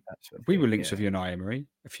moment. We were linked with Unai Emery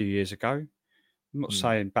a few years ago. I'm not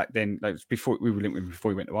saying back then, before we were linked with him before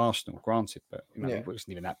he went to Arsenal, granted, but it wasn't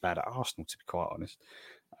even that bad at Arsenal, to be quite honest.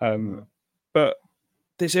 But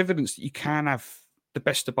there's evidence that you can have the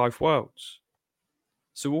best of both worlds.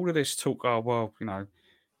 So all of this talk,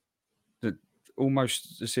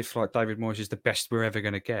 almost as if like David Moyes is the best we're ever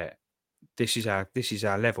going to get. This is our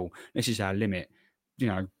level. This is our limit.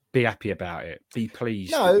 Be happy about it. Be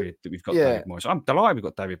pleased that we've got David Moyes. I'm delighted we've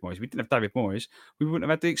got David Moyes. If we didn't have David Moyes, we wouldn't have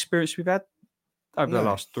had the experience we've had over the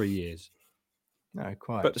last 3 years. No,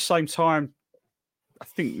 quite. But at the same time, I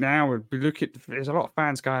think now there's a lot of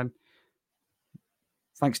fans going,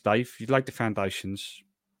 thanks, Dave. You've laid the foundations.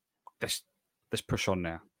 Let's push on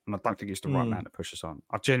now. And I don't think he's the right man to push us on.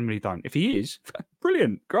 I genuinely don't. If he is,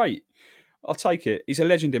 brilliant, great. I'll take it. He's a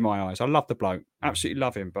legend in my eyes. I love the bloke. Absolutely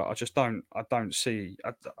love him. But I just don't see,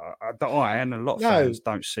 I and a lot of fans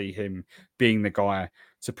don't see him being the guy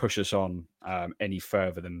to push us on any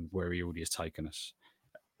further than where he already has taken us.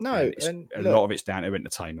 No. A lot of it's down to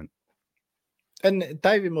entertainment. And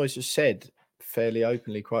David Moyes has said fairly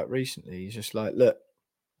openly quite recently, he's just like, look,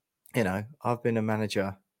 I've been a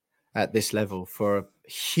manager at this level for a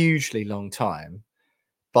hugely long time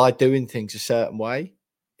by doing things a certain way.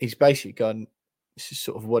 He's basically gone, this is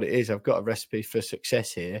sort of what it is. I've got a recipe for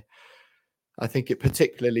success here. I think it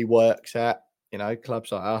particularly works at,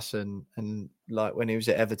 clubs like us and like when he was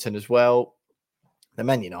at Everton as well. The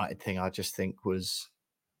Man United thing, I just think it was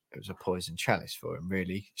a poison chalice for him,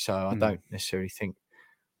 really. So I don't necessarily think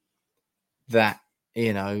that,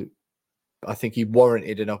 I think he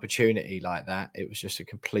warranted an opportunity like that. It was just a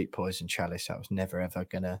complete poison chalice. That was never, ever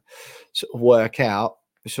going to sort of work out.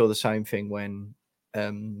 We saw the same thing when,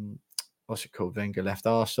 Wenger left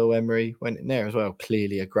Arsenal. Emery went in there as well.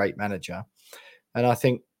 Clearly a great manager. And I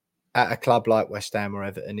think at a club like West Ham or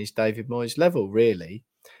Everton, he's David Moyes' level, really.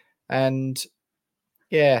 And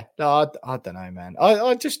yeah, no, I don't know, man.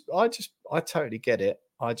 I totally get it.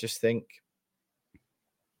 I think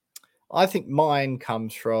my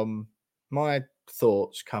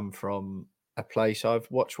thoughts come from a place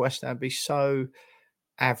I've watched West Ham be so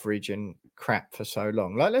average and crap for so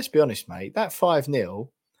long. Like, let's be honest, mate, that 5-0,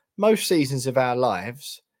 most seasons of our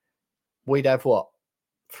lives, we'd have what,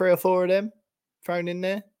 3 or 4 of them thrown in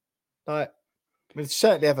there? Like, we'd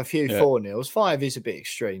certainly have a few 4-0s. 5 is a bit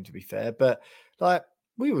extreme, to be fair, but like,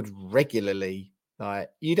 we would regularly, like,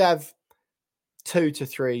 you'd have 2 to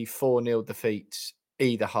 3 4-0 defeats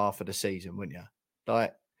either half of the season, wouldn't you?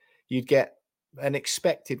 Like, you'd get an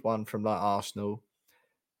expected one from like Arsenal,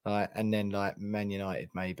 and then like Man United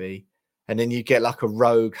maybe, and then you get like a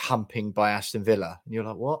rogue humping by Aston Villa, and you're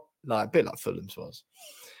like, what? Like, a bit like Fulham's was.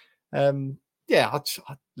 Yeah,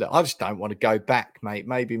 I just don't want to go back, mate.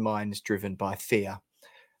 Maybe mine's driven by fear.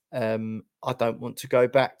 I don't want to go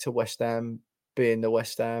back to West Ham being the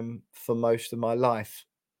West Ham for most of my life,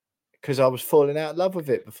 because I was falling out of love with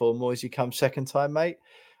it before Moisey come second time, mate.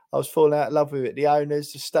 I was falling out of love with it. The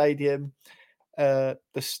owners, the stadium, the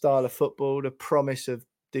style of football, the promise of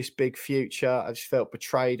this big future. I just felt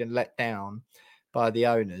betrayed and let down by the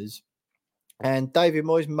owners. And David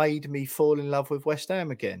Moyes made me fall in love with West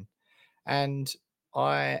Ham again. And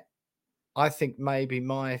I think maybe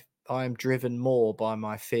I'm driven more by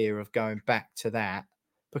my fear of going back to that,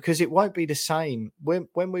 because it won't be the same. When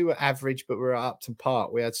we were average, but we were at Upton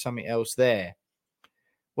Park, we had something else there.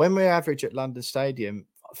 When we're average at London Stadium,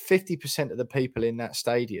 50% of the people in that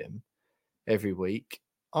stadium every week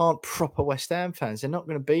aren't proper West Ham fans. They're not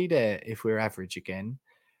going to be there if we're average again.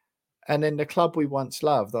 And then the club we once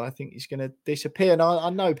loved, I think, is going to disappear. And I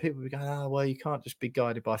know people will be going, oh, well, you can't just be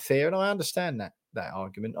guided by fear. And I understand that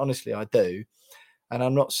argument. Honestly, I do. And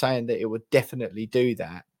I'm not saying that it would definitely do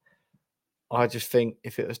that. I just think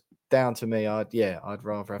if it was down to me, I'd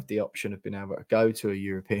rather have the option of being able to go to a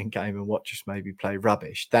European game and watch us maybe play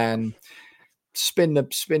rubbish than spin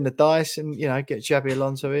the dice and, you know, get Xabi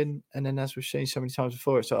Alonso in. And then, as we've seen so many times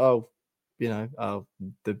before, it's like, the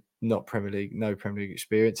no Premier League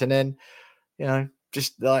experience. And then, you know,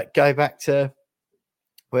 just like go back to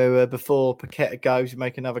where we were before. Paqueta goes,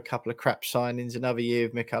 make another couple of crap signings, another year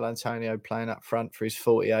of Mikel Antonio playing up front for his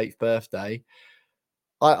 48th birthday.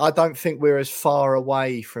 I don't think we're as far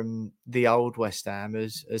away from the old West Ham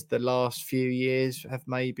as the last few years have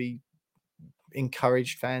maybe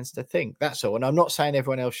encouraged fans to think. That's all. And I'm not saying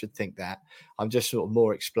everyone else should think that. I'm just sort of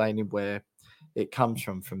more explaining where it comes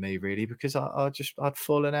from for me, really, because I'd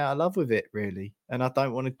fallen out of love with it, really. And I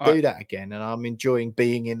don't want to do that again. And I'm enjoying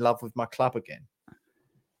being in love with my club again.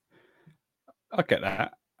 I get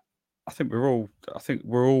that. I think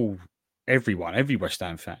every West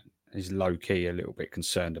Ham fan is low key a little bit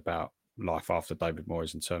concerned about life after David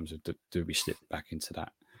Moyes in terms of do we slip back into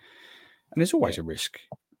that? And there's always a risk.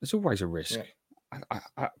 There's always a risk. Yeah.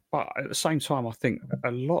 But at the same time, I think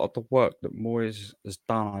a lot of the work that Moyes has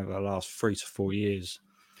done over the last 3 to 4 years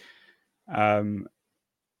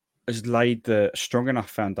has laid the strong enough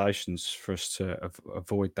foundations for us to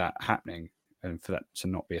avoid that happening and for that to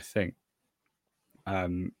not be a thing.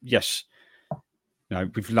 Yes,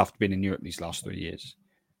 we've loved being in Europe these last 3 years.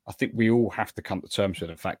 I think we all have to come to terms with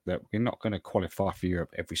the fact that we're not going to qualify for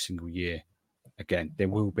Europe every single year. Again, there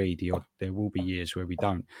will be years where we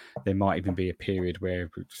don't. There might even be a period where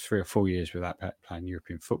 3 or 4 years without playing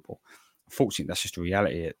European football. Unfortunately, that's just the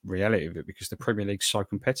reality of it, because the Premier League's so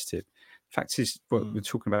competitive. The fact is, we're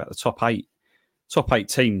talking about the top eight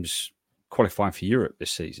teams qualifying for Europe this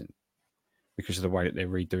season because of the way that they're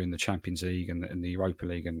redoing the Champions League and the Europa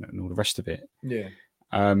League and all the rest of it. Yeah.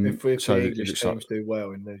 If the English teams do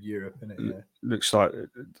well in the Europe, innit? Looks like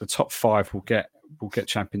the top 5 will get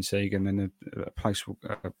Champions League, and then a place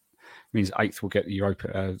means 8th will get the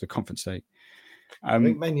Europa, the Conference League. I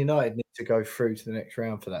think Man United need to go through to the next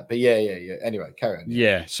round for that. But yeah. Anyway, carry on.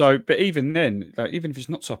 Yeah. So, but even then, even if it's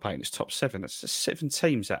not top 8 and it's top 7, that's just 7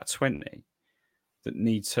 teams out of 20 that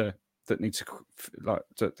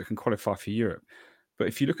can qualify for Europe. But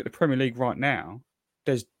if you look at the Premier League right now,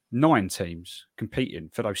 there's 9 teams competing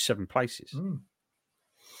for those 7 places.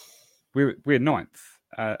 We're 9th,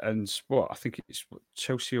 and I think it's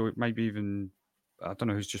Chelsea, or maybe even I don't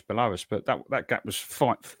know who's just below us, but that gap was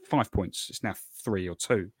 5 points. It's now 3 or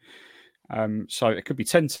 2. So it could be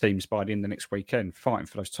 10 teams by the end of the next weekend fighting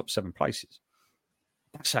for those top 7 places.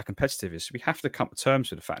 That's how competitive it is. So we have to come to terms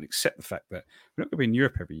with the fact and accept the fact that we're not going to be in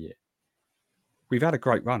Europe every year. We've had a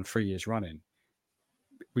great run, 3 years running.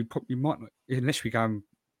 We might not, unless we go and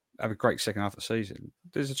have a great second half of the season,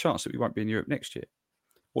 there's a chance that we won't be in Europe next year.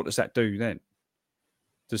 What does that do then?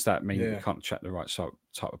 Does that mean that we can't attract the right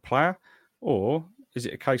type of player? Or is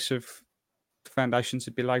it a case of the foundations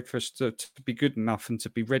to be laid for us to be good enough and to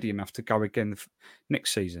be ready enough to go again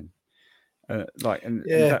next season? And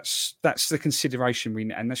that's the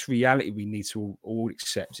consideration and that's reality we need to all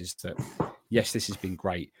accept, is that yes, this has been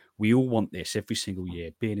great. We all want this every single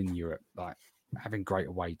year, being in Europe, like having great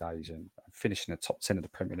away days and finishing the top 10 of the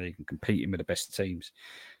Premier League and competing with the best teams.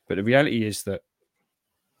 But the reality is that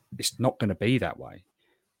it's not going to be that way.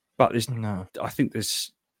 But I think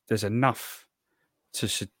there's enough to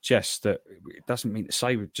suggest that it doesn't mean to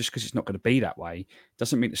say just because it's not going to be that way,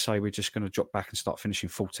 doesn't mean to say we're just going to drop back and start finishing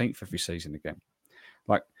 14th every season again.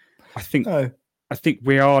 Like, I think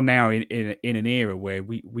we are now in an era where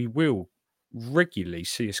we will regularly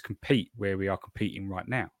see us compete where we are competing right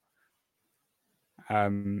now,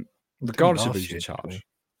 regardless of who's in charge.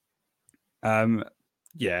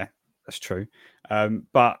 Yeah, that's true.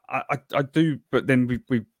 But I do. But then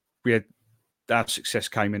we had our success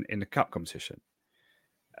came in the cup competition.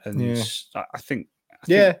 And I think at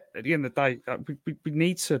the end of the day, we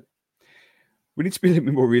need to be a little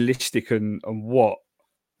bit more realistic on what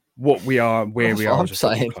we are and where we are as a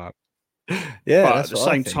football club. Yeah, but at the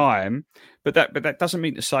same time, but that doesn't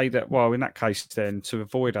mean to say that, well, in that case, then to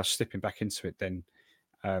avoid us slipping back into it, then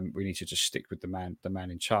we need to just stick with the man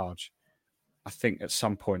in charge. I think at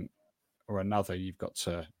some point or another, you've got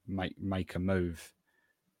to make a move.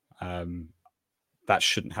 That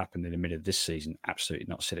shouldn't happen in the middle of this season. Absolutely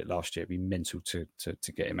not. I said it last year. It'd be mental to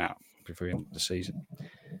get him out before the end of the season.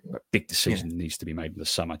 But big decision needs to be made in the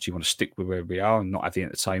summer. Do you want to stick with where we are and not have the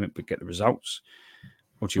entertainment but get the results,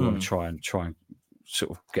 or do you want to try and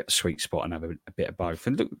sort of get the sweet spot and have a bit of both?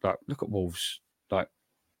 And look at Wolves. Like,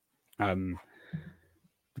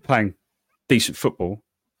 playing decent football,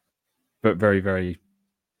 but very, very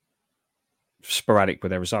sporadic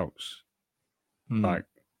with their results. Like,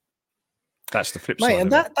 that's the flip side.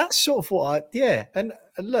 And that's sort of what and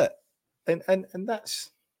look, and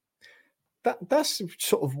that's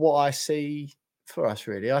sort of what I see for us,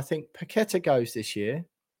 really. I think Paqueta goes this year.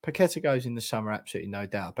 Paqueta goes in the summer, absolutely no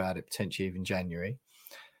doubt about it, potentially even January.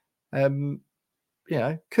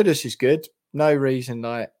 Kudus is good. No reason,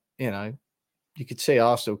 you could see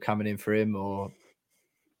Arsenal coming in for him, or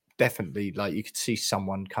definitely, you could see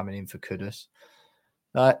someone coming in for Kudus.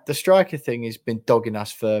 The striker thing has been dogging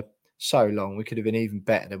us for so long. We could have been even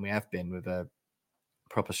better than we have been with a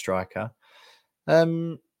proper striker.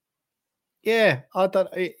 It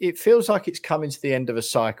feels like it's coming to the end of a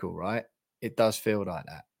cycle, right? It does feel like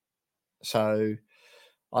that. So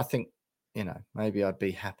I think, maybe I'd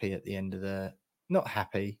be happy at the end of not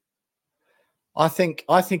happy. I think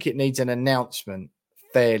it needs an announcement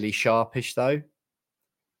fairly sharpish though.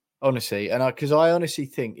 Honestly. And because I honestly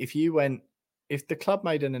think if the club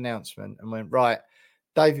made an announcement and went, right,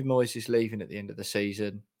 David Moyes is leaving at the end of the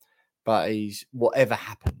season, but whatever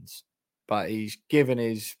happens, but he's given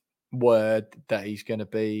his word that he's going to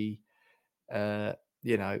be,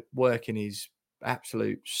 working his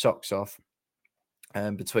absolute socks off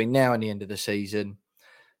between now and the end of the season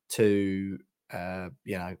to,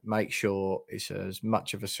 make sure it's as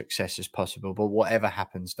much of a success as possible. But whatever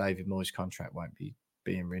happens, David Moyes' contract won't be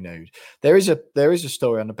being renewed. There is a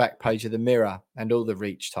story on the back page of the Mirror and all the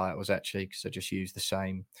Reach titles, actually, because I just use the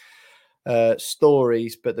same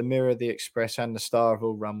stories, but the Mirror, the Express and the Star have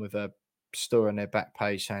all run with a story on their back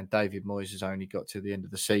page saying David Moyes has only got to the end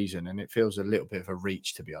of the season, and it feels a little bit of a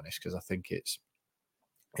reach, to be honest, because I think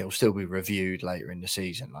it'll still be reviewed later in the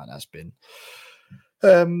season. Like that's been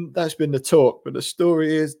the talk, but the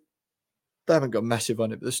story is they haven't got massive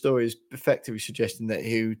on it, but the story is effectively suggesting that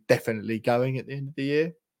he's definitely going at the end of the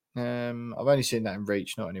year. I've only seen that in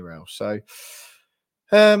Reach, not anywhere else. So,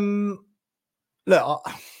 look,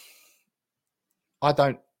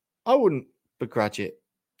 I wouldn't begrudge it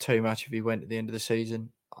too much if he went at the end of the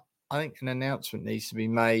season. I think an announcement needs to be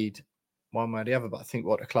made one way or the other, but I think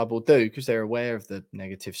what the club will do, because they're aware of the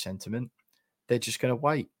negative sentiment, they're just going to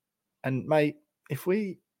wait. And mate, if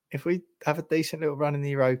we have a decent little run in the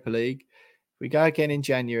Europa League, we go again in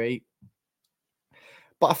January.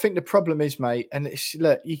 But I think the problem is, mate, and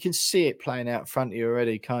look, you can see it playing out in front of you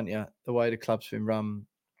already, can't you? The way the club's been run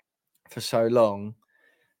for so long.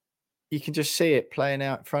 You can just see it playing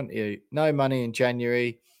out in front of you. No money in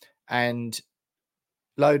January and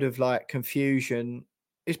load of confusion.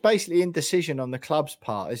 It's basically indecision on the club's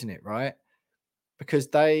part, isn't it? Right? Because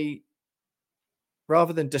they,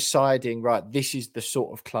 rather than deciding, right, this is the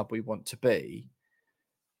sort of club we want to be,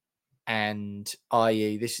 and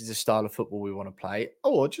i.e. this is the style of football we want to play,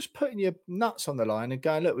 or just putting your nuts on the line and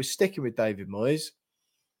going, look, we're sticking with David Moyes.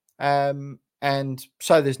 And And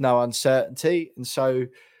so there's no uncertainty. And so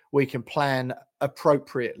we can plan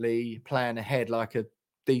appropriately, plan ahead like a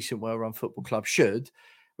decent, well-run football club should.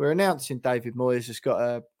 We're announcing David Moyes has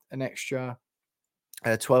got an extra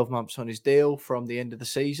 12 months on his deal from the end of the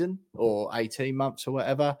season, or 18 months or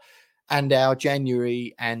whatever. And our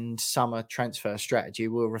January and summer transfer strategy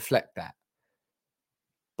will reflect that.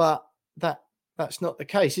 But that's not the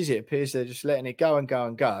case, is it? It appears they're just letting it go and go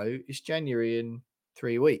and go. It's January in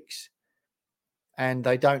 3 weeks. And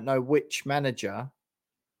they don't know which manager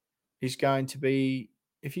is going to be.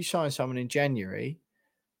 If you sign someone in January,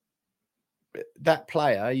 that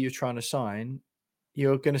player you're trying to sign,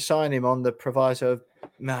 you're going to sign him on the proviso of,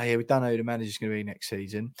 no, yeah, we don't know who the manager's going to be next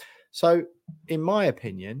season. So, in my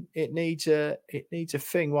opinion, it needs a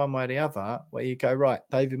thing one way or the other where you go, right,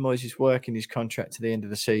 David Moyes is working his contract to the end of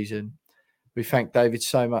the season. We thank David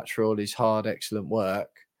so much for all his hard, excellent work.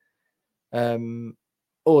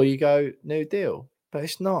 Or you go, new deal. But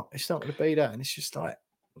it's not going to be that. And it's just like,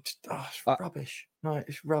 it's rubbish. No,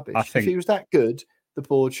 it's rubbish. If he was that good, the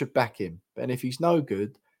board should back him. And if he's no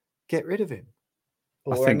good, get rid of him.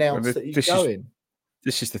 Or announce that he's going.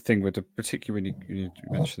 This is the thing with particularly when you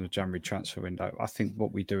mentioned the January transfer window. I think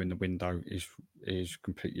what we do in the window is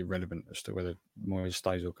completely irrelevant as to whether Moyes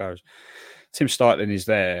stays or goes. Tim Startling is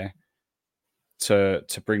there to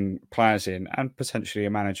bring players in and potentially a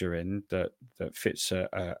manager in that fits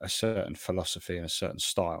a certain philosophy and a certain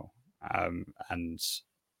style. And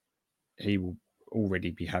he will already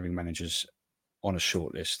be having managers on a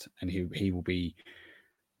shortlist, and he will be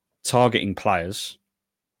targeting players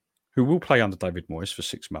who will play under David Moyes for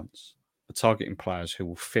 6 months, but targeting players who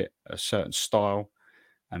will fit a certain style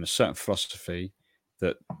and a certain philosophy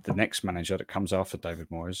that the next manager that comes after David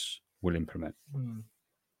Moyes will implement.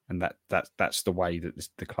 And that's the way that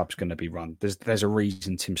the club's going to be run. There's a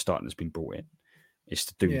reason Tim Startling has been brought in. It's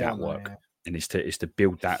to do that work. Yeah. And it's to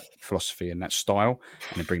build that philosophy and that style,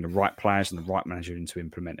 and then bring the right players and the right manager in to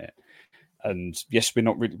implement it. And yes,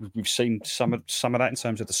 we've seen some of that in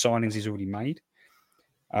terms of the signings he's already made.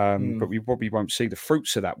 But we probably won't see the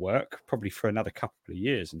fruits of that work probably for another couple of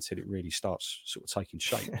years until it really starts sort of taking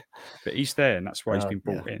shape. But he's there, and that's why he's been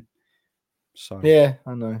brought in. So yeah,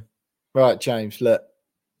 I know. Right, James, look,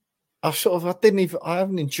 I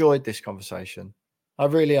haven't enjoyed this conversation. I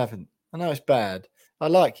really haven't. I know it's bad. I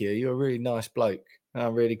like you. You're a really nice bloke. And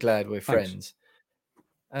I'm really glad we're friends.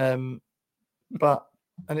 But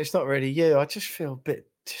and it's not really you. I just feel a bit.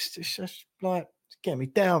 It's just like it's getting me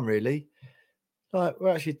down, really. Like, we're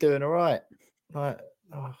actually doing all right. Like,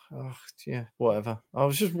 yeah, whatever. I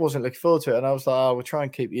wasn't looking forward to it. And I was like, we'll try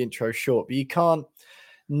and keep the intro short. But you can't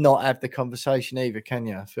not have the conversation either, can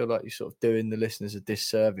you? I feel like you're sort of doing the listeners a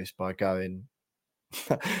disservice by going,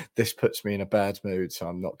 this puts me in a bad mood, so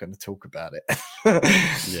I'm not going to talk about it.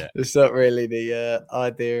 Yeah. It's not really the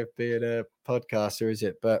idea of being a podcaster, is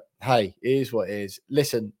it? But hey, it is what it is.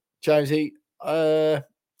 Listen, Jonesy, follow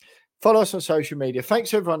us on social media.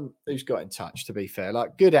 Thanks to everyone who's got in touch, to be fair,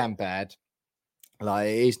 like good and bad. Like,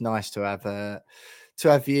 it is nice to have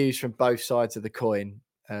views from both sides of the coin.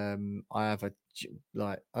 I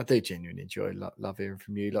do genuinely enjoy, love hearing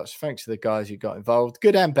from you. Lots of thanks to the guys who got involved,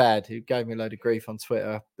 good and bad, who gave me a load of grief on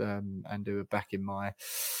Twitter, and who were backing my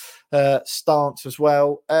stance as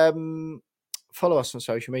well. Follow us on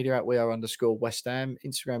social media at @WeAre_West Ham.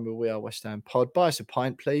 Instagram where We Are West Ham Pod. Buy us a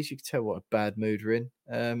pint, please. You can tell what a bad mood we're in.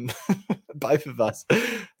 Both of us.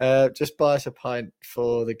 Just buy us a pint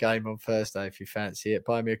for the game on Thursday if you fancy it.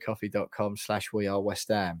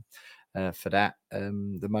 buymeacoffee.com/WeAreWestHam. For that,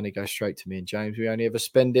 the money goes straight to me and James. We only ever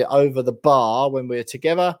spend it over the bar when we're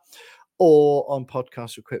together, or on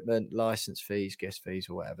podcast equipment, license fees, guest fees,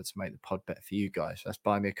 or whatever to make the pod better for you guys. That's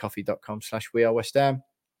buymeacoffee.com/WeAreWestHam.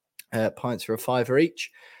 Pints are £5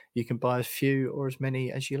 each. You can buy as few or as many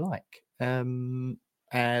as you like.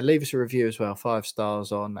 Leave us a review as well, 5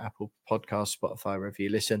 stars on Apple Podcasts, Spotify, wherever you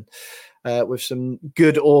listen, with some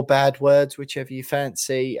good or bad words, whichever you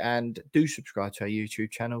fancy. And do subscribe to our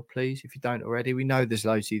YouTube channel, please, if you don't already. We know there's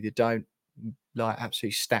loads of you that don't, like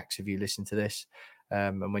absolute stacks of you listen to this.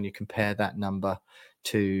 And when you compare that number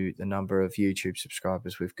to the number of YouTube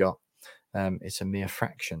subscribers we've got, it's a mere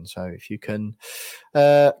fraction. So if you can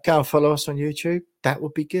go and follow us on YouTube, that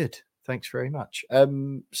would be good. Thanks very much.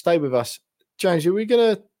 Stay with us. James,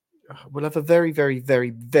 we'll have a very, very,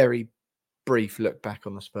 very, very brief look back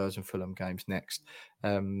on the Spurs and Fulham games next.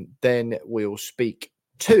 Then we'll speak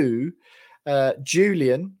to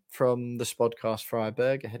Julian from the Spodcast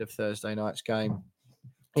Freiburg ahead of Thursday night's game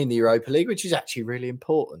in the Europa League, which is actually really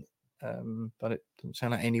important. but it doesn't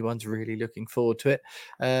sound like anyone's really looking forward to it.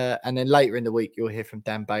 And then later in the week, you'll hear from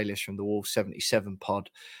Dan Bayliss from the Wolves 77 pod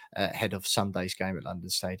ahead of Sunday's game at London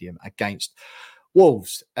Stadium against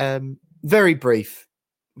Wolves. Very brief,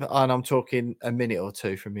 and I'm talking a minute or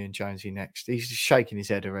two from me and Jonesy next. He's just shaking his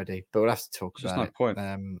head already, but we'll have to talk about it. There's no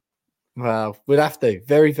point. Well, we'll have to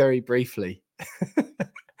very, very briefly.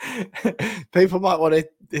 People might want to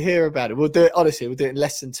hear about it. We'll do it, honestly, we'll do it in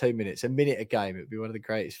less than 2 minutes, a minute a game. It would be one of the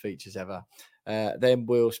greatest features ever. Then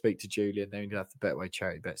we'll speak to Julian. Then we'll have the Betway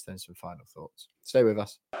charity bets, then some final thoughts. Stay with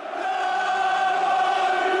us.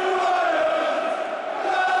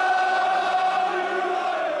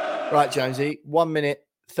 Right, Jonesy, 1 minute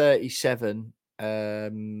 37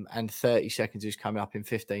 and 30 seconds is coming up in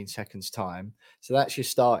 15 seconds time. So that's your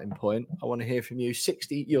starting point. I want to hear from you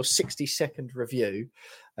your 60-second review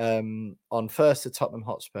on first the Tottenham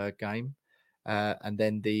Hotspur game, and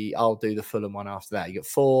then I'll do the Fulham one after that. You got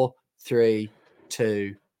 4, 3,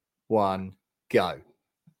 2, 1, go.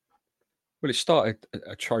 Well, it started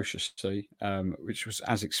atrociously, which was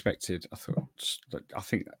as expected. I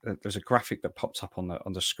think there's a graphic that popped up on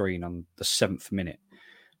the screen on the 7th minute.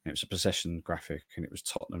 It was a possession graphic, and it was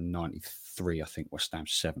Tottenham 93, I think, West Ham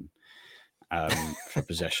 7 for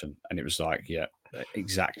possession. And it was like, yeah,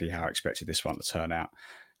 exactly how I expected this one to turn out.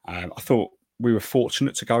 I thought we were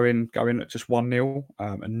fortunate to go in at just 1-0.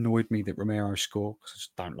 Annoyed me that Romero scored because I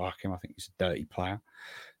just don't like him. I think he's a dirty player.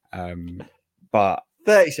 But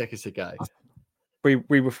 30 seconds to go.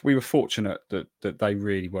 We were fortunate that they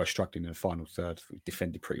really were struggling in the final third. We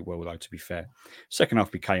defended pretty well, though, to be fair. Second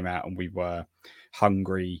half, we came out and we were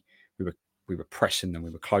hungry. We were pressing them.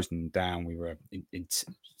 We were closing them down. We were in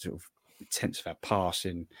sort of intense of our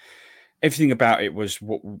passing. Everything about it was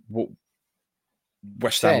what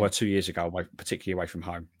West Ham were 2 years ago, particularly away from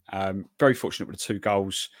home. Very fortunate with the 2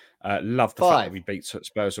 goals. Loved the fact that we beat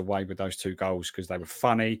Spurs away with those 2 goals because they were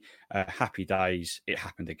funny. Happy days. It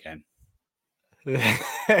happened again.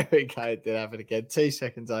 There we go. It did happen again. 2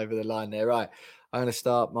 seconds over the line there. Right. I'm going to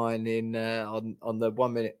start mine in on the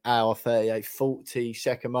 1 minute, hour, 38, 40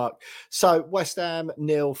 second mark. So West Ham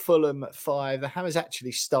 0, Fulham 5. The Hammers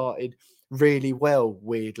actually started really well,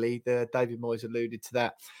 weirdly. David Moyes alluded to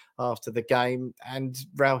that after the game, and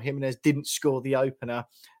Raul Jimenez didn't score the opener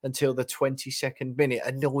until the 22nd minute.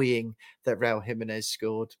 Annoying that Raul Jimenez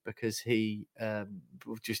scored because he's I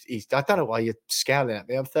don't know why you're scowling at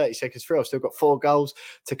me. I'm 30 seconds through. I've still got 4 goals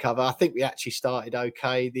to cover. I think we actually started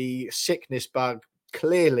okay. The sickness bug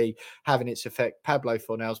clearly having its effect. Pablo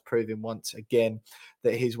Fornal's proving once again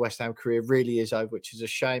that his West Ham career really is over, which is a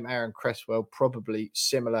shame. Aaron Cresswell probably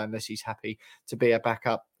similar, unless he's happy to be a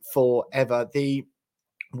backup forever. The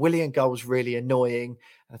Willian goal was really annoying.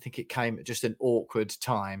 I think it came at just an awkward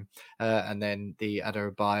time. And then the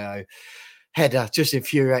Adebayo header, just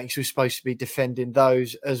infuriating. So we're supposed to be defending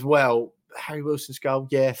those as well. Harry Wilson's goal,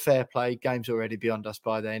 yeah, fair play. Game's already beyond us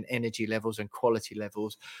by then. Energy levels and quality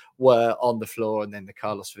levels were on the floor. And then the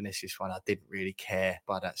Carlos Vinicius one, I didn't really care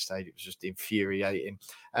by that stage. It was just infuriating.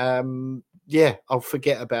 Yeah, I'll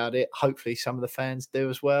forget about it. Hopefully some of the fans do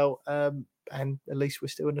as well. And at least we're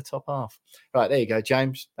still in the top half. Right, there you go,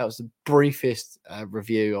 James. That was the briefest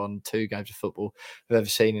review on 2 games of football we've ever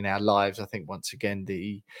seen in our lives. I think, once again,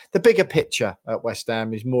 the bigger picture at West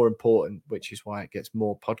Ham is more important, which is why it gets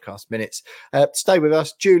more podcast minutes. Stay with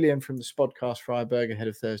us. Julian from the Spodcast Freiburg ahead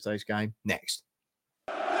of Thursday's game next.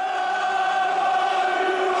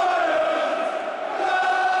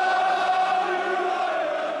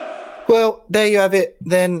 Well, there you have it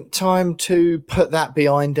then. Time to put that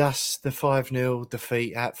behind us. The 5-0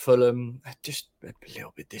 defeat at Fulham. Just a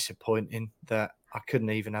little bit disappointing that I couldn't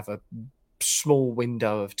even have a small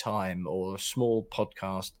window of time or a small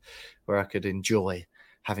podcast where I could enjoy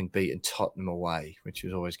having beaten Tottenham away, which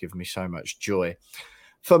has always given me so much joy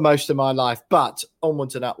for most of my life. But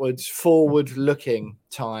onwards and upwards, forward-looking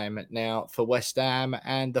time now for West Ham,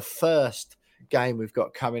 and the first game we've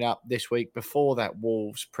got coming up this week before that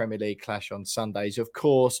Wolves Premier League clash on Sundays. Of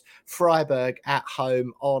course, Freiburg at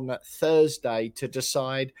home on Thursday to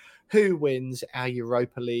decide who wins our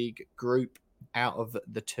Europa League group out of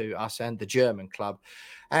the 2, us and the German club.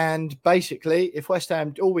 And basically, if West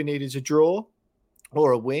Ham, all we need is a draw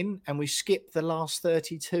or a win, and we skip the last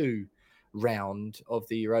 32 round of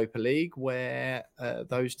the Europa League, where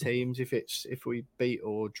those teams, if we beat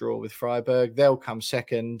or draw with Freiburg, they'll come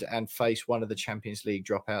second and face one of the Champions League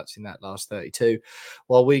dropouts in that last 32,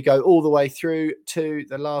 while we go all the way through to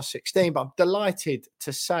the last 16. But I'm delighted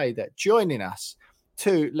to say that joining us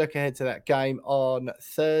to look ahead to that game on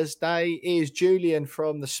Thursday is Julian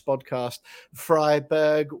from the Spodcast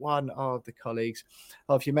Freiburg, one of the colleagues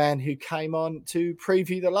of your man who came on to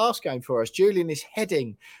preview the last game for us. Julian is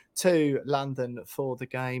heading to London for the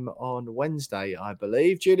game on Wednesday, I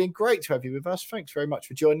believe. Julian, great to have you with us. Thanks very much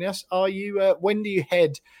for joining us. Are you? When do you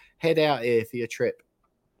head out here for your trip?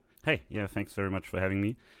 Hey, yeah, thanks very much for having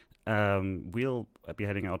me. We'll be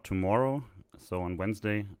heading out tomorrow, so on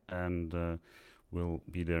Wednesday, and we'll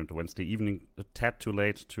be there the Wednesday evening. A tad too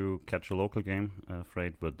late to catch a local game,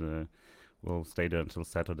 afraid, but we'll stay there until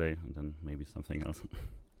Saturday, and then maybe something else.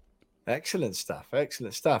 Excellent stuff.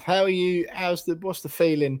 How are you? What's the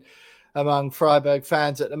feeling among Freiburg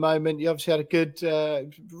fans at the moment? You obviously had a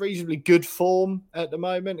good, reasonably good form at the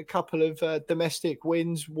moment. A couple of domestic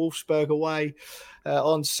wins. Wolfsburg away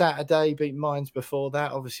on Saturday, beat Mainz before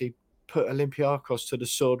that. Obviously put Olympiacos to the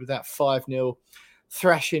sword with that 5-0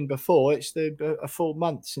 thrashing before. It's a full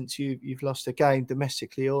month since you've lost a game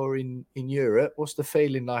domestically or in Europe. What's the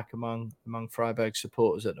feeling like among Freiburg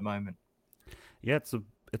supporters at the moment? Yeah,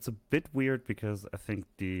 it's a bit weird because I think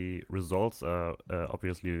the results are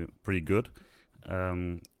obviously pretty good.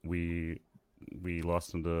 We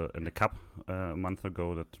lost in the cup a month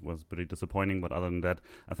ago. That was pretty disappointing. But other than that,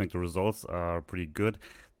 I think the results are pretty good.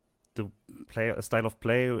 The style of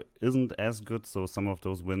play isn't as good, so some of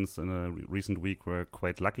those wins in a recent week were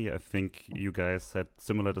quite lucky. I think you guys had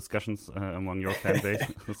similar discussions among your fan base,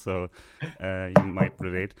 so you might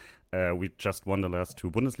relate. We just won the last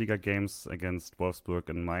 2 Bundesliga games against Wolfsburg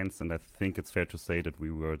and Mainz, and I think it's fair to say that we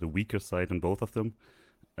were the weaker side in both of them.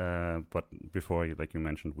 But before, like you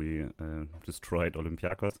mentioned, we destroyed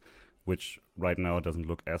Olympiacos, which right now doesn't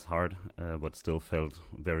look as hard, but still felt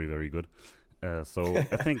very, very good. So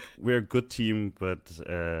I think we're a good team, but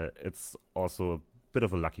it's also a bit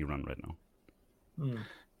of a lucky run right now.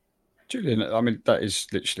 Julian, I mean, that is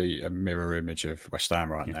literally a mirror image of West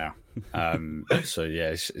Ham right now. So yeah,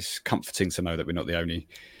 it's comforting to know that we're not the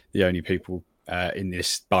only people in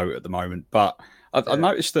this boat at the moment. But I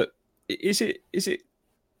noticed that is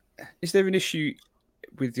there an issue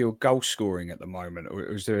with your goal scoring at the moment, or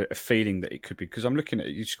is there a feeling that it could be? Because I'm looking at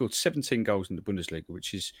it, you scored 17 goals in the Bundesliga,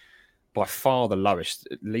 which is by far the lowest,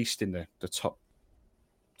 at least in the top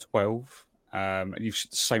 12. And you've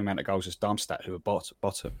the same amount of goals as Darmstadt, who are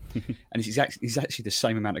bottom. And he's actually the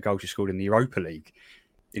same amount of goals you scored in the Europa League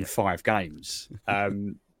in 5 games.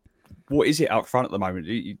 What is it up front at the moment?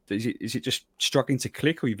 Is it just struggling to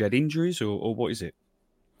click, or you've had injuries, or what is it?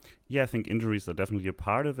 Yeah, I think injuries are definitely a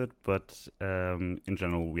part of it, but in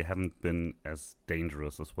general, we haven't been as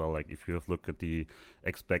dangerous as well. Like if you have looked at the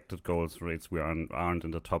expected goals rates, we aren't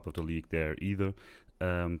in the top of the league there either.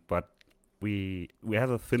 But we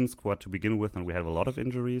have a thin squad to begin with, and we have a lot of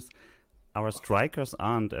injuries. Our strikers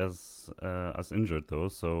aren't as injured though,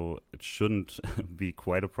 so it shouldn't be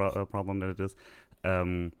quite a problem that it is.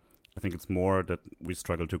 I think it's more that we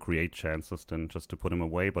struggle to create chances than just to put them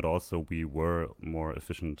away, but also we were more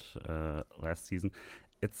efficient last season.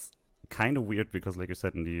 It's kind of weird because, like you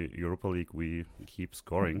said, in the Europa League, we keep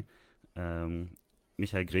scoring.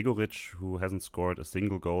 Michael Gregoritsch, who hasn't scored a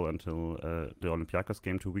single goal until the Olympiacos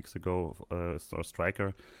game 2 weeks ago, is our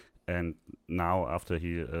striker. And now, after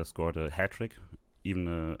he scored a hat-trick, even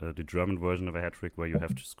the German version of a hat-trick, where you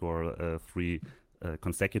have to score 3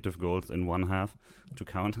 consecutive goals in one half to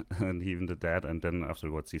count, and he even did that, and then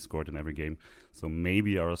afterwards he scored in every game. So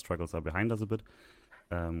maybe our struggles are behind us a bit,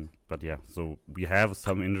 but yeah. So we have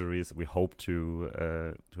some injuries. We hope to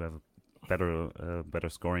have a better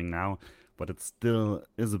scoring now, but it still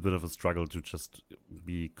is a bit of a struggle to just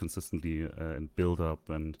be consistently and build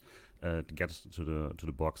up and to get to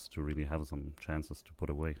the box to really have some chances to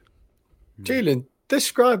put away. Julian, do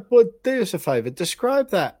us a favour.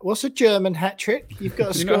 Describe that. What's a German hat trick? You've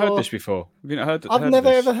got to score. You've not heard this before. Have you not heard? I've never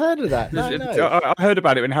ever heard of that. No. I heard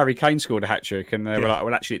about it when Harry Kane scored a hat trick, and they were like,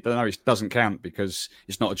 "Well, actually, no, it doesn't count because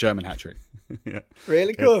it's not a German hat trick." Yeah.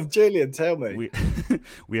 Really cool, Julian. Tell me.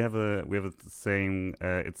 We have a saying.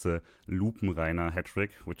 It's a Lupenreiner hat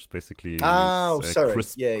trick, which basically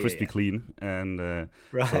crispy clean, and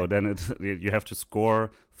so then you have to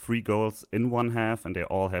score 3 goals in one half, and they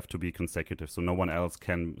all have to be consecutive, so no one else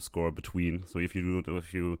can score between. So if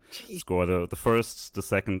you score the first, the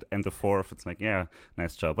second, and the fourth, it's like, yeah,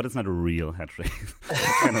 nice job, but it's not a real hat trick.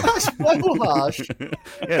 That's well harsh. Yeah,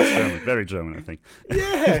 it's German, very German, I think.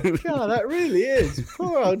 Yeah, God, that really is.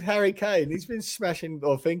 Poor old Harry Kane. He's been smashing,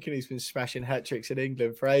 or thinking he's been smashing hat tricks in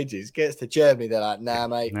England for ages. Gets to Germany, they're like, nah,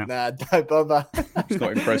 mate, nah, don't bother. It's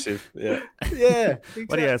not impressive. Yeah, exactly.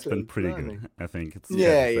 But yeah, it's been pretty good. I think it's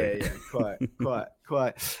quite.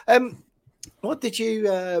 What did you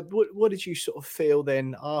what did you sort of feel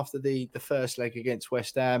then after the first leg against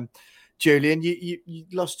West Ham, Julian? You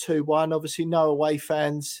lost 2-1. Obviously, no away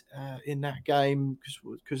fans in that game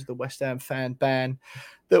because of the West Ham fan ban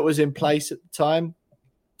that was in place at the time.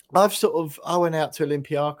 I went out to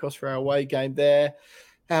Olympiacos for our away game there.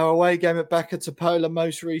 Our away game at Bacca Topola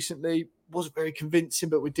most recently wasn't very convincing,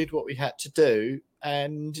 but we did what we had to do.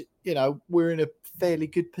 And, we're in a fairly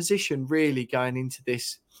good position really going into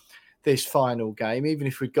this final game. Even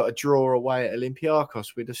if we'd got a draw away at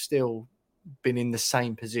Olympiacos, we'd have still been in the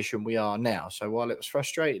same position we are now. So while it was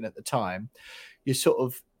frustrating at the time, you're sort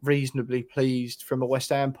of reasonably pleased from a West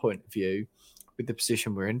Ham point of view with the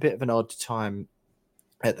position we're in. A bit of an odd time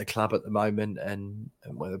at the club at the moment, and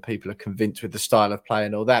whether people are convinced with the style of play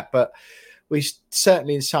and all that. But we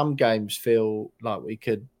certainly in some games feel like we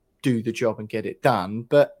could do the job and get it done.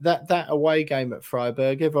 But that away game at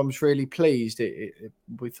Freiburg, everyone was really pleased.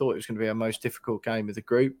 We thought it was going to be our most difficult game of the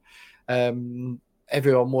group.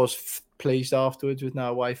 Everyone was pleased afterwards with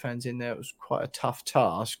no away fans in there. It was quite a tough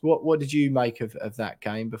task. What did you make of that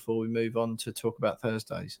game before we move on to talk about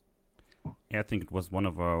Thursdays? Yeah, I think it was one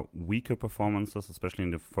of our weaker performances, especially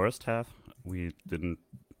in the first half. We didn't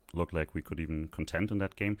look like we could even contend in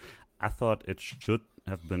that game. I thought it should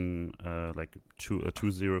have been like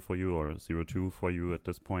 2-0 for you or 0-2 for you at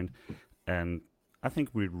this point. And I think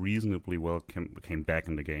we reasonably well came back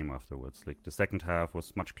in the game afterwards. Like the second half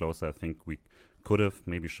was much closer. I think we could have,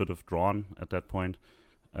 maybe should have drawn at that point.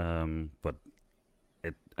 But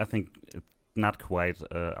I think it's not quite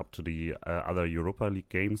up to the other Europa League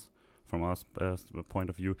games from our point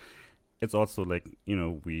of view. It's also like,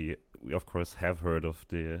 we of course have heard of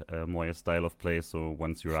the Moyes style of play. So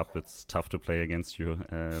once you're up, it's tough to play against you,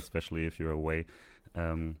 especially if you're away.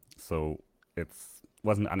 So it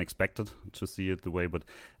wasn't unexpected to see it the way, but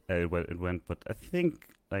it went. But I think,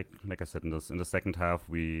 like I said, in the second half,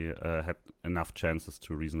 we had enough chances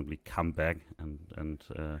to reasonably come back and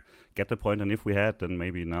get the point. And if we had, then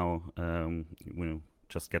maybe now we'll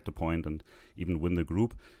just get the point and even win the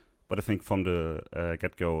group. But I think from the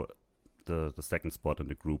get-go, the second spot in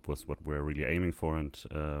the group was what we're really aiming for, and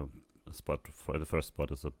the first spot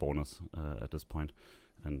is a bonus at this point.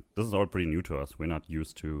 And this is all pretty new to us. We're not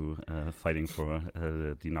used to fighting for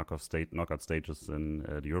the knockout stages in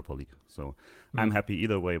the Europa League. So I'm happy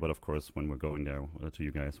either way. But of course, when we're going there to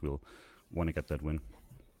you guys, we'll want to get that win.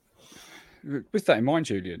 With that in mind,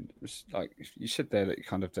 Julian, it was like you said there that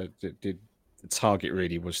kind of the target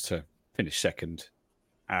really was to finish second.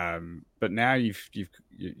 But now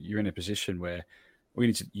you're in a position where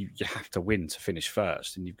you have to win to finish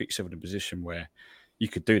first, and you've got yourself in a position where you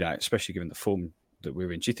could do that, especially given the form that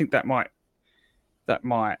we're in. Do you think that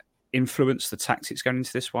might influence the tactics going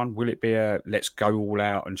into this one? Will it be a let's go all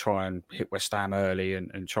out and try and hit West Ham early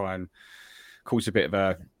and try and cause a bit of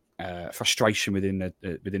a frustration within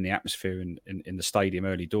the atmosphere in the stadium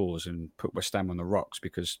early doors and put West Ham on the rocks?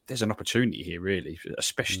 Because there's an opportunity here, really,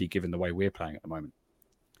 especially given the way we're playing at the moment.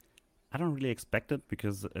 I don't really expect it,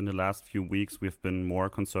 because in the last few weeks we've been more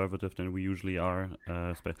conservative than we usually are.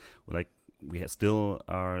 We still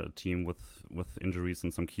are a team with injuries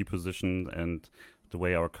in some key positions, and the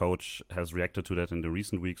way our coach has reacted to that in the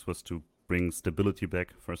recent weeks was to bring stability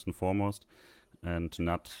back first and foremost, and to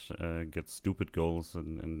not get stupid goals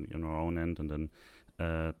in our own end, and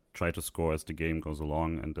then try to score as the game goes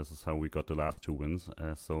along. And this is how we got the last 2 wins.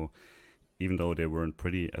 So even though they weren't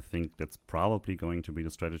pretty, I think that's probably going to be the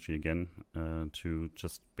strategy again, to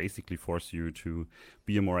just basically force you to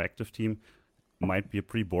be a more active team. Might be a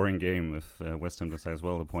pretty boring game if West Ham decides,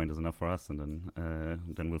 well, the point is enough for us, and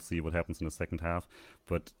then we'll see what happens in the second half.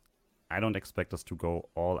 But I don't expect us to go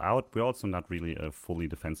all out. We're also not really a fully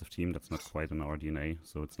defensive team. That's not quite in our DNA.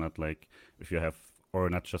 So it's not like if you have, or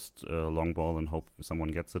not just a long ball and hope someone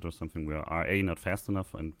gets it or something. We are A, not fast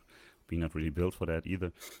enough, and B, not really built for that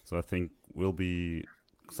either. So I think we'll be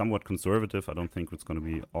somewhat conservative. I don't think it's going to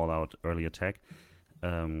be all out early attack.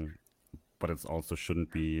 But it also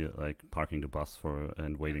shouldn't be like parking the bus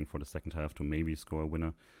and waiting for the second half to maybe score a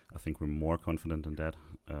winner. I think we're more confident in that.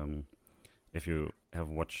 If you have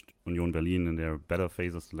watched Union Berlin in their better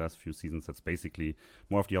phases the last few seasons, that's basically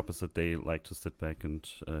more of the opposite. They like to sit back and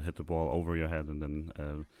hit the ball over your head and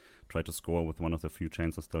then try to score with one of the few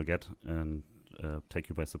chances they'll get and take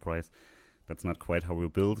you by surprise. That's not quite how we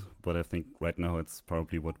build, but I think right now it's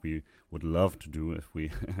probably what we would love to do if we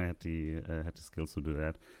had the skills to do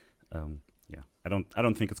that. I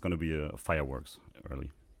don't think it's going to be a fireworks early.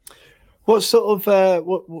 What sort of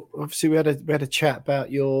what obviously we had a chat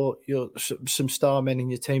about your some star men in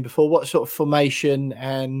your team before. What sort of formation,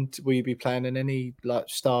 and will you be planning any like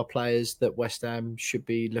star players that West Ham should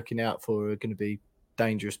be looking out for, who are going to be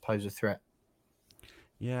dangerous, pose a threat?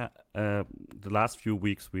 Yeah, the last few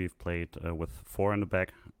weeks we've played with 4 in the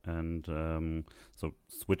back, and so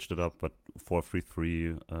switched it up, but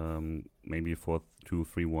 4-3-3, maybe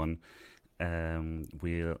 4-2-3-1.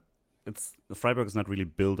 Freiburg is not really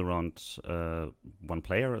built around one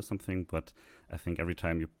player or something, but I think every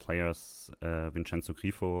time you players, Vincenzo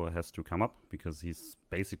Grifo has to come up because he's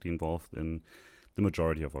basically involved in the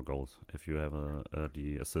majority of our goals. If you have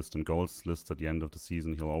the assist and goals list at the end of the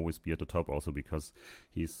season, he'll always be at the top, also because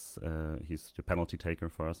he's the penalty taker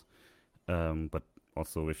for us. But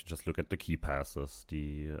also, if you just look at the key passes,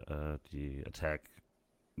 the attack,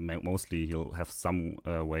 mostly he'll have some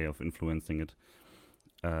way of influencing it.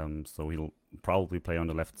 So he'll probably play on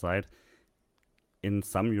the left side. In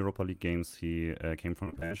some Europa League games, he came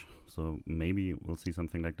from the bench, so maybe we'll see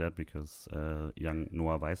something like that because young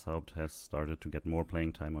Noah Weishaupt has started to get more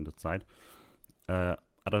playing time on that side. Other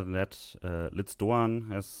than that, Litz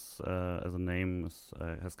Doan as a name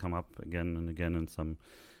has come up again and again in some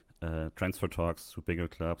transfer talks to bigger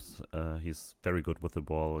clubs. He's very good with the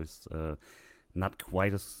ball. He's not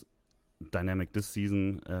quite as dynamic this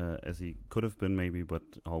season as he could have been maybe, but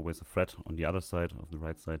always a threat on the other side, of the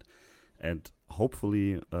right side. And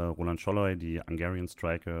hopefully Roland Scholloy, the Hungarian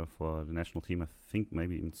striker for the national team, I think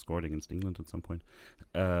maybe even scored against England at some point.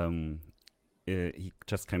 He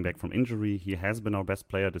just came back from injury. He has been our best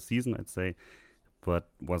player this season, I'd say, but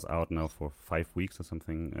was out now for 5 weeks or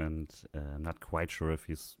something, and not quite sure if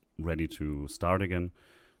he's ready to start again.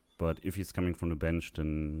 But if he's coming from the bench,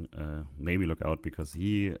 then maybe look out, because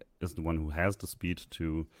he is the one who has the speed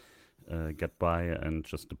to get by, and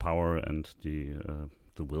just the power and the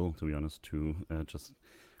will, to be honest, to just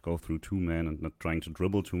go through 2 men and not trying to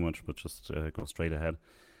dribble too much, but just go straight ahead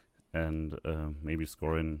and maybe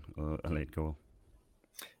score in a late goal.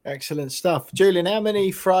 Excellent stuff. Julian, how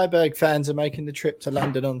many Freiburg fans are making the trip to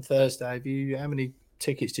London on Thursday? How many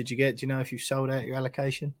tickets did you get? Do you know if you sold out your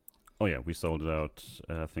allocation? Oh yeah, we sold it out,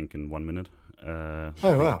 I think, in 1 minute. Oh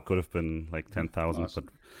wow. It could have been like 10,000, awesome.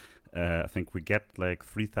 But I think we get like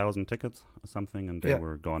 3,000 tickets or something, and they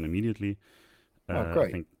were gone immediately. Great.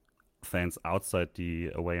 I think fans outside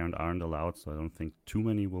the away end aren't allowed, so I don't think too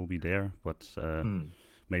many will be there, but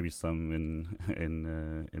maybe some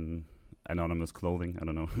in anonymous clothing. I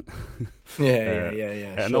don't know.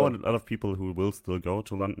 Yeah. I know a lot of people who will still go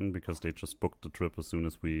to London because they just booked the trip as soon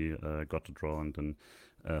as we got the draw, and then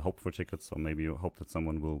hope for tickets, or maybe hope that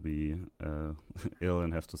someone will be ill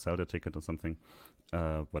and have to sell their ticket or something.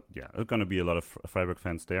 But yeah, there's going to be a lot of Freiburg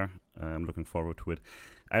fans there. I'm looking forward to it.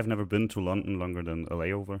 I've never been to London longer than a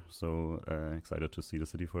layover, so excited to see the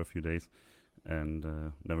city for a few days. And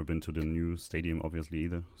never been to the new stadium, obviously,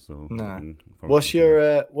 either. So no. What's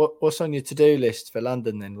your what's on your to-do list for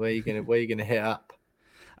London then? Where are you gonna hit up?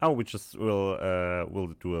 Oh, we just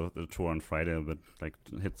we'll do a tour on Friday, but like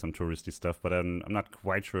hit some touristy stuff. But I'm not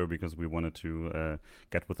quite sure, because we wanted to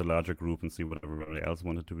get with a larger group and see what everybody else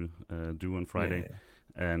wanted to do on Friday. Yeah.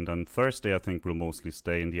 And on Thursday, I think we'll mostly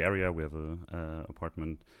stay in the area. We have a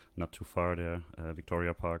apartment not too far there,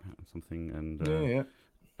 Victoria Park, something. And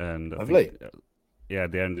and lovely.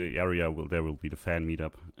 There in the area there will be the fan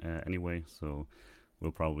meetup anyway. So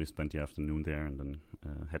we'll probably spend the afternoon there and then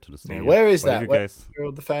head to the stadium. Where is that? Where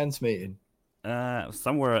are the fans meeting?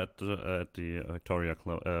 Somewhere at the Victoria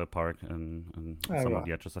Park and some of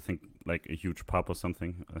the edges. I think like a huge pub or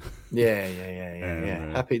something.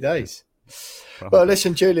 Yeah. Happy days. Probably. Well,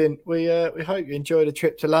 listen, Julian, we hope you enjoy the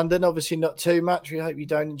trip to London. Obviously, not too much. We hope you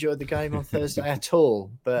don't enjoy the game on Thursday at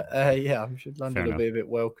all. But I'm sure London will be a bit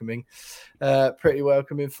welcoming, pretty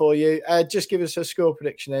welcoming for you. Just give us a score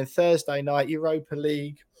prediction then. Thursday night, Europa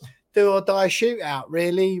League, do or die shootout,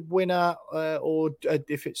 really. Winner, or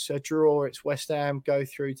if it's a draw, it's West Ham, go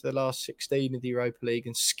through to the last 16 of the Europa League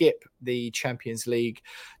and skip the Champions League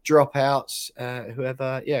dropouts.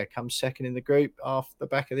 Whoever, comes second in the group after the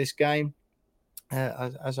back of this game,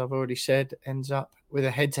 as I've already said, ends up with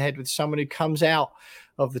a head-to-head with someone who comes out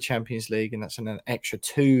of the Champions League, and that's an extra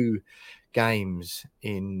 2 games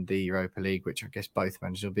in the Europa League, which I guess both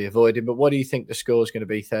managers will be avoiding. But what do you think the score is going to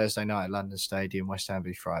be Thursday night at London Stadium, West Ham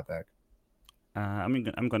v Freiburg?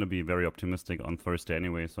 I'm going to be very optimistic on Thursday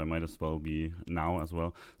anyway, so I might as well be now as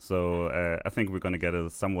well. So I think we're going to get a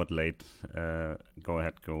somewhat late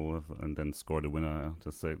go-ahead goal and then score the winner,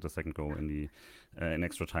 the second goal in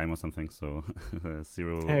extra time or something. So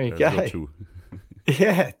 0-2.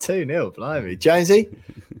 Yeah, 2-0. Blimey, Jonesy.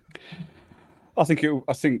 I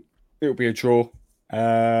think It'll be a draw.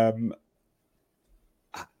 I'm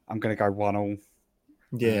going to go 1-1.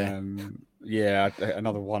 Yeah.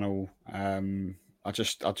 Another 1-1. I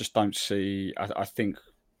just don't see. I think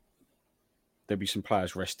there'll be some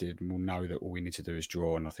players rested, and we'll know that all we need to do is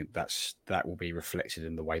draw. And I think that will be reflected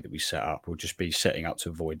in the way that we set up. We'll just be setting up to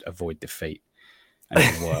avoid defeat, and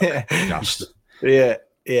it'll work. Just Yeah,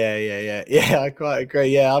 I quite agree.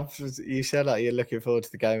 Yeah, you sound like you're looking forward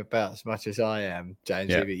to the game about as much as I am,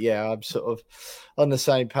 James. But I'm sort of on the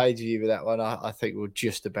same page with you with that one. I think we'll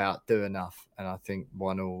just about do enough, and I think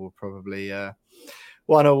 1-1 will probably 1-0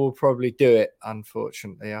 will probably do it.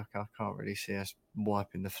 Unfortunately, I can't really see us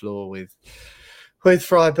wiping the floor with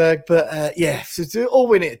Freiburg, but so all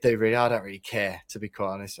we need to do, really, I don't really care, to be quite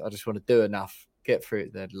honest. I just want to do enough, get through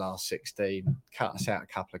the last 16, cut us out a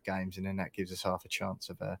couple of games, and then that gives us half a chance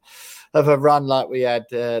of a run like we had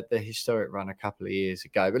the historic run a couple of years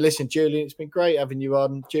ago. But listen, Julian, it's been great having you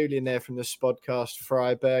on. Julian there from the Spodcast,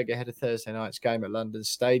 Freiburg, ahead of Thursday night's game at London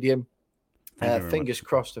Stadium. Fingers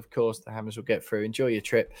crossed, of course, the Hammers will get through. Enjoy your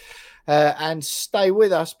trip and stay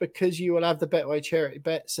with us, because you will have the Betway charity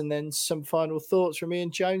bets and then some final thoughts from me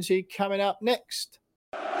and Jonesy coming up next.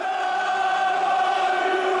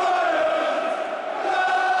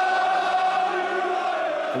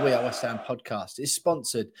 The We Are West Ham podcast is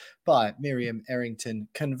sponsored by Miriam Errington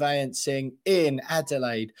Conveyancing in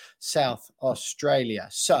Adelaide, South Australia.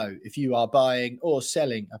 So if you are buying or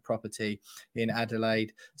selling a property in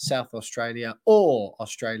Adelaide, South Australia, or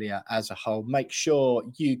Australia as a whole, make sure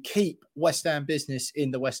you keep West Ham business in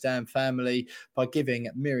the West Ham family by giving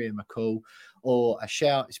Miriam a call or a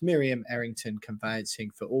shout. It's Miriam Errington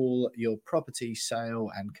Conveyancing for all your property sale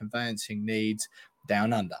and conveyancing needs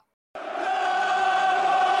down under.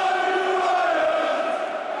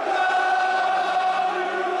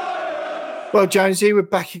 Well, Jonesy, we're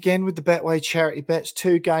back again with the Betway charity bets.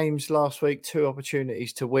 2 games last week, 2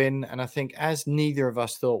 opportunities to win. And I think as neither of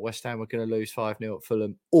us thought West Ham were going to lose 5-0 at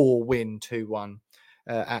Fulham or win 2-1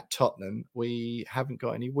 at Tottenham, we haven't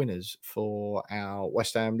got any winners for our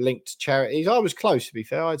West Ham linked charities. I was close, to be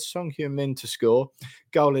fair. I had Son Heung-min to score,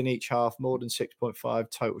 goal in each half, more than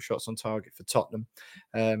 6.5 total shots on target for Tottenham.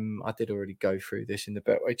 I did already go through this in the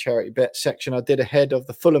Betway charity bet section. I did ahead of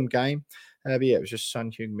the Fulham game. But yeah, it was just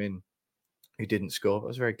Son Heung-min who didn't score. I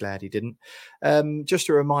was very glad he didn't. Just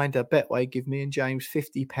a reminder, Betway give me and James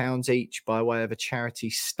 £50 each by way of a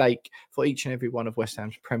charity stake for each and every one of West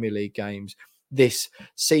Ham's Premier League games this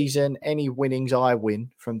season. Any winnings I win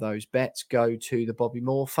from those bets go to the Bobby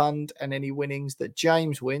Moore Fund, and any winnings that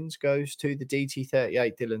James wins goes to the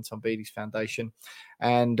DT38 Dylan Tombides Foundation.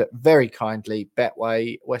 And very kindly,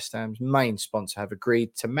 Betway, West Ham's main sponsor, have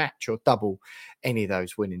agreed to match or double any of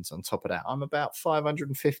those winnings on top of that. I'm about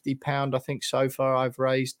 £550, I think, so far I've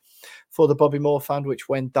raised for the Bobby Moore Fund, which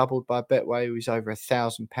when doubled by Betway was over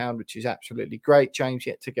 £1,000, which is absolutely great. James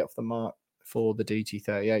yet to get off the mark for the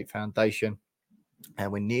DT38 Foundation.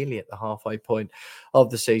 And we're nearly at the halfway point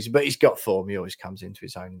of the season, but he's got form. He always comes into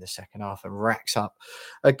his own in the second half and racks up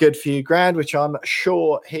a good few grand, which I'm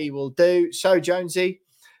sure he will do. So, Jonesy,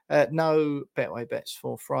 no Betway bets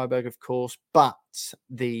for Freiburg, of course, but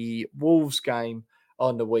the Wolves game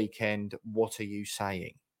on the weekend, what are you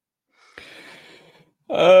saying?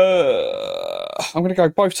 I'm going to go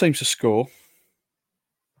both teams to score,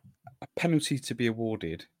 a penalty to be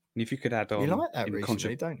awarded, and if you could add on... You like that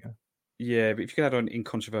recently, don't you? Yeah, but if you could add on in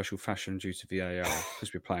controversial fashion due to VAR,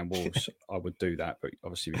 because we're playing Wolves, I would do that, but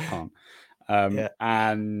obviously we can't.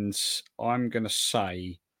 And I'm going to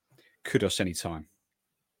say kudos anytime.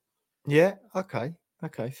 Yeah, okay,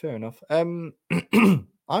 fair enough. I'm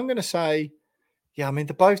going to say, I mean,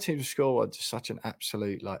 the both teams to score was just such an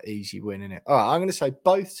absolute easy win, isn't it? All right, I'm going to say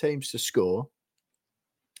both teams to score,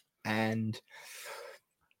 and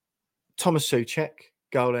Thomas Souček,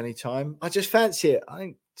 goal anytime. I just fancy it. I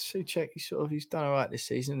think Souček, he's done all right this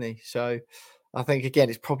season, isn't he? So I think, again,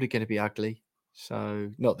 it's probably going to be ugly. So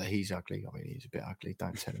not that he's ugly. I mean, he's a bit ugly.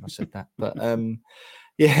 Don't tell him I said that. But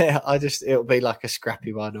it'll be like a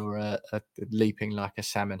scrappy one or a leaping like a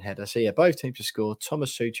salmon header. So yeah, both teams to score.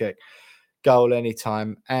 Thomas Souček, goal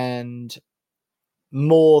anytime, and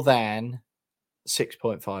more than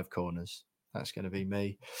 6.5 corners. That's going to be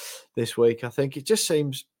me this week. I think it just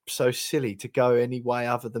seems so silly to go any way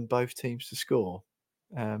other than both teams to score.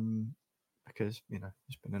 Because,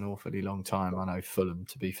 it's been an awfully long time. I know Fulham,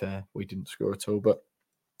 to be fair, we didn't score at all, but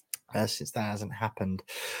since that hasn't happened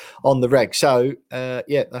on the reg. So,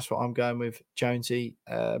 that's what I'm going with, Jonesy.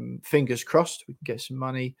 Fingers crossed we can get some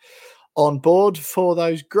money on board for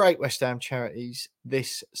those great West Ham charities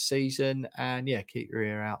this season. And yeah, keep your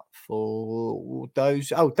ear out for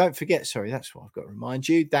those. Oh, don't forget, sorry, that's what I've got to remind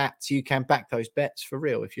you, that you can back those bets for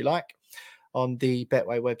real if you like on the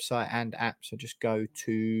Betway website and app. So just go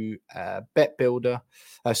to Bet Builder,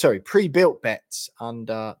 pre-built bets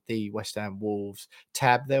under the West Ham Wolves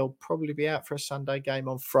tab. They'll probably be out for a Sunday game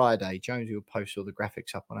on Friday. Jonesy will post all the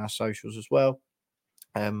graphics up on our socials as well.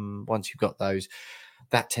 Once you've got those,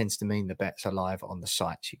 that tends to mean the bets are live on the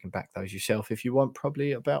site. So you can back those yourself if you want,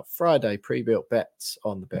 probably about Friday. Pre-built bets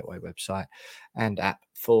on the Betway website and app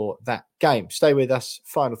for that game. Stay with us.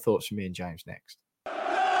 Final thoughts from me and James next.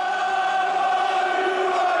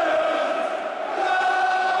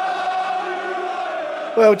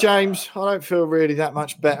 Well, James, I don't feel really that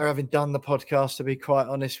much better having done the podcast, to be quite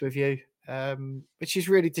honest with you, which is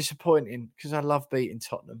really disappointing because I love beating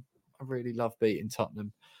Tottenham. I really love beating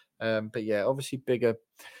Tottenham. But yeah, obviously bigger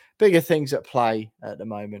things at play at the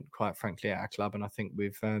moment, quite frankly, at our club. And I think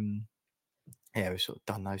we've sort of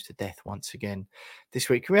done those to death once again this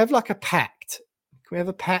week. Can we have like a pact? Can we have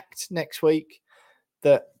a pact next week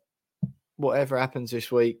that whatever happens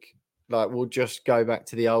this week, like we'll just go back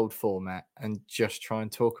to the old format and just try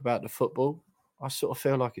and talk about the football? I sort of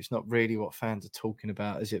feel like it's not really what fans are talking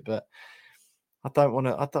about, is it? But I don't want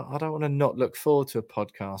to not look forward to a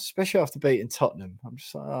podcast, especially after beating Tottenham. I'm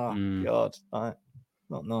just like, God,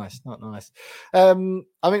 not nice. I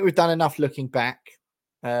think we've done enough looking back.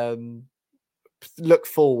 Look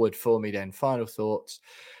forward for me then. Final thoughts.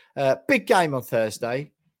 Big game on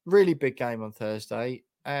Thursday. Really big game on Thursday.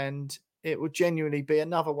 And it will genuinely be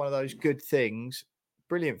another one of those good things,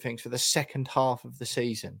 brilliant things for the second half of the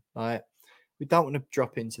season. Right? We don't want to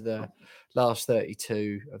drop into the last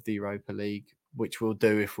 32 of the Europa League, which we'll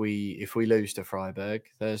do if we lose to Freiburg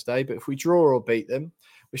Thursday. But if we draw or beat them,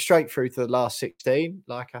 we're straight through to the last 16,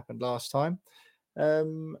 like happened last time.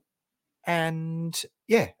 And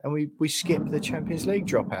we skip the Champions League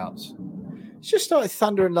dropouts. It's just started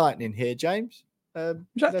thunder and lightning here, James. Is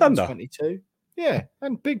that thunder? 22. Yeah,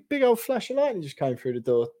 and big old flash of lightning just came through the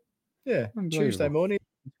door. Yeah, Tuesday morning,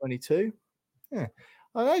 22. Yeah,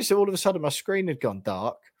 I noticed all of a sudden my screen had gone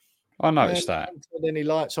dark. I noticed that. I haven't turned any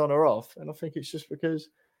lights on or off, and I think it's just because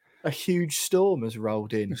a huge storm has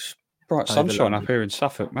rolled in. It's bright sunshine up here in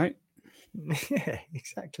Suffolk, mate. Yeah,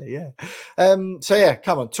 exactly. Yeah.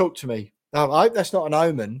 Come on, talk to me. I hope that's not an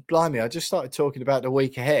omen. Blimey, I just started talking about the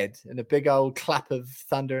week ahead and a big old clap of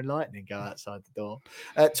thunder and lightning go outside the door.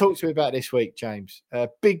 Talk to me about this week, James.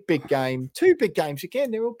 Big game. 2 big games.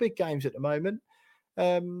 Again, they're all big games at the moment.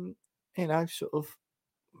 Sort of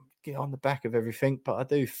get on the back of everything. But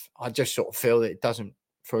I just sort of feel that it doesn't,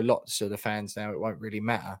 for a lot of the fans now, it won't really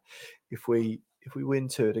matter if we win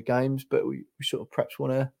 2 of the games. But we sort of perhaps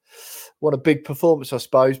want a big performance, I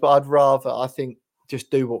suppose. But I'd rather, I think, just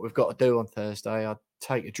do what we've got to do on Thursday. I'd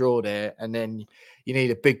take a draw there, and then you need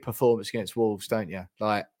a big performance against Wolves, don't you?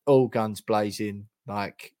 Like all guns blazing,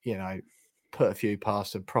 like, put a few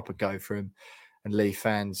past them, proper go for them, and leave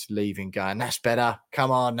fans leaving going, that's better.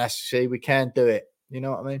 Come on, we can do it. You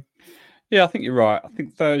know what I mean? Yeah, I think you're right. I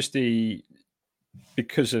think Thursday,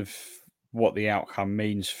 because of what the outcome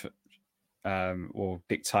means for, or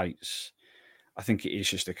dictates, I think it is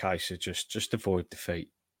just a case of just avoid defeat.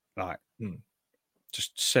 Like,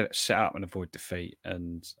 just set up and avoid defeat.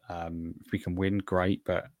 And if we can win, great.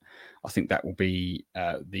 But I think that will be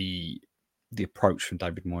the approach from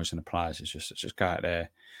David Moyes and the players, is just go out there,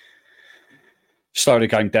 slow the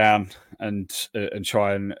game down, and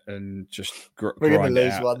try and just grind it out. We're going to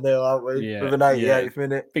lose 1-0, aren't we? Yeah, with an 88th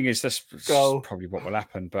minute. Thing is, that's probably what will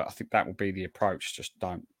happen. But I think that will be the approach. Just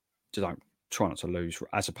don't try not to lose,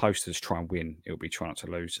 as opposed to just try and win. It'll be try not to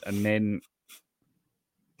lose, and then.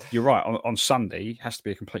 You're right. On Sunday, has to be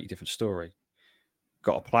a completely different story.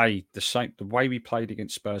 Got to play the same. The way we played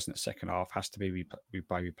against Spurs in the second half has to be we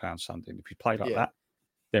play on Sunday. And if we play like that,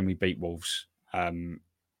 then we beat Wolves.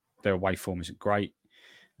 Their away form isn't great,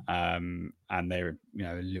 and they're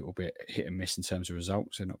a little bit hit and miss in terms of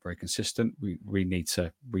results. They're not very consistent. We need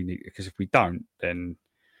because if we don't, then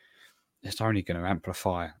it's only going to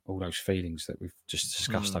amplify all those feelings that we've just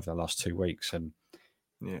discussed over the last 2 weeks. And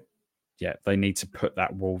they need to put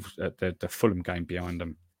that Wolves, the Fulham game behind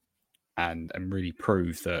them, and really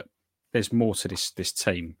prove that there's more to this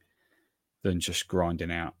team than just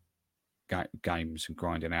grinding out games and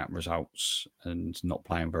grinding out results and not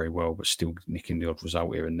playing very well, but still nicking the odd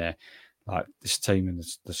result here and there. Like, this team and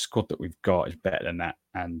the squad that we've got is better than that,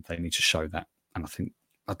 and they need to show that. And I think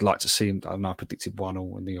I'd like to see them. I know I predicted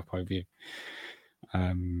 1-1 in the Oppo view,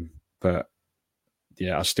 but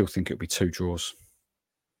I still think it'll be 2 draws.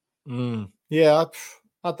 Yeah,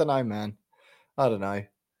 I don't know, man. I don't know.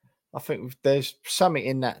 I think there's something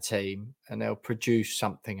in that team, and they'll produce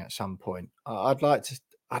something at some point. I'd like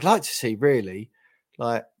to see really,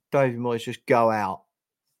 like David Moyes just go out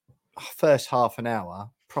first half an hour,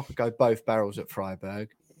 proper go both barrels at Freiburg,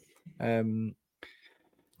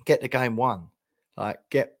 get the game won, like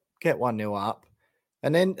get 1-0 up,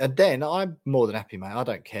 and then I'm more than happy, mate. I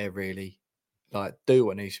don't care really, like do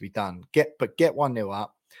what needs to be done. Get 1-0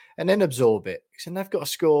 up, and then absorb it. And they've got to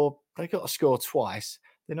score. They've got to score twice.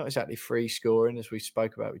 They're not exactly free scoring, as we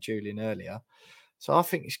spoke about with Julian earlier. So I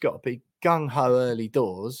think it's got to be gung-ho early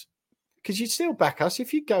doors, because you'd still back us.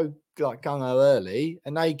 If you go like gung-ho early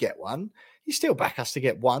and they get one, you still back us to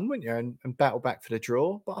get one, wouldn't you, and battle back for the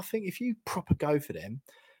draw. But I think if you proper go for them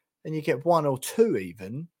and you get 1 or 2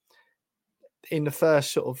 even in the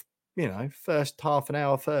first sort of, first half an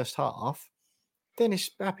hour, first half, then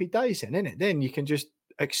it's happy days then, isn't it? Then you can just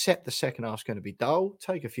accept the second half's going to be dull,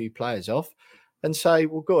 take a few players off, and say,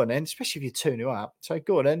 well, go on then, especially if you're 2-0 up, say,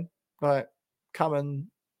 go on then, come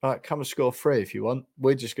and score 3 if you want.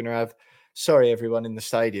 We're just going to have, sorry, everyone in the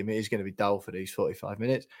stadium, it is going to be dull for these 45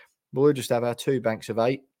 minutes, but we'll just have our 2 banks of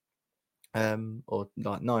 8, or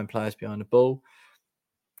like 9 players behind the ball,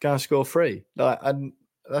 go and score 3. And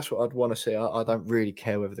that's what I'd want to see. I don't really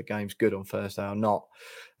care whether the game's good on Thursday or not,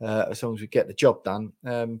 as long as we get the job done.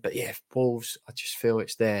 But yeah, Wolves, I just feel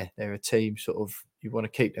it's there. They're a team sort of, you want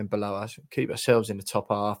to keep them below us, keep ourselves in the top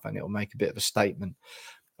half, and it'll make a bit of a statement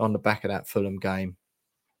on the back of that Fulham game.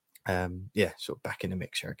 Sort of back in the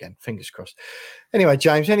mixer again. Fingers crossed. Anyway,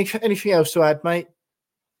 James, anything else to add, mate?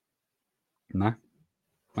 No,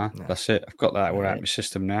 that's it. I've got that all out of my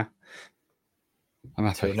system now. I'm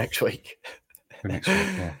happy. Until next week.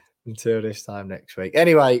 Yeah. Until this time next week.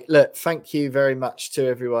 Anyway, look, thank you very much to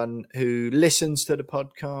everyone who listens to the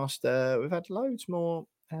podcast. We've had loads more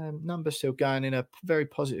numbers still going in a very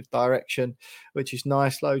positive direction, which is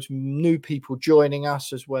nice. Loads of new people joining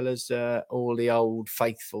us, as well as all the old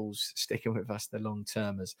faithfuls sticking with us, the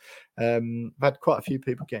long-termers. I've had quite a few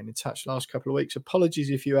people getting in touch the last couple of weeks. Apologies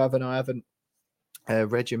if you haven't. I haven't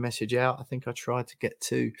read your message out. I think I tried to get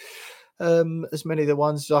to as many of the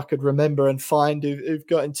ones as I could remember and find who've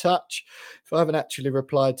got in touch. If I haven't actually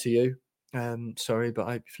replied to you, sorry, but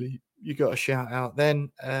hopefully you got a shout out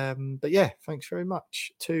then. But yeah, thanks very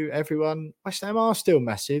much to everyone. West Ham are still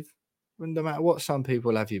massive, no matter what some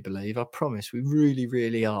people have you believe. I promise we really,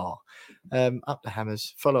 really are. Up the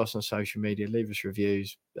hammers. Follow us on social media. Leave us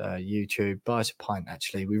reviews. YouTube. Buy us a pint.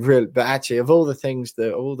 Actually, but actually, of all the things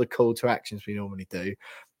all the call to actions we normally do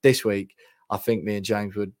this week, I think me and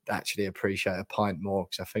James would actually appreciate a pint more,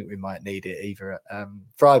 because I think we might need it either at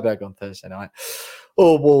Freiburg on Thursday night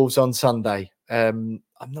or Wolves on Sunday. I'm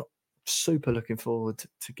not super looking forward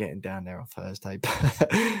to getting down there on Thursday,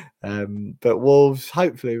 but Wolves,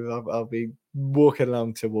 hopefully I'll be walking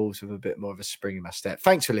along to Wolves with a bit more of a spring in my step.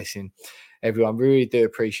 Thanks for listening, everyone. We really do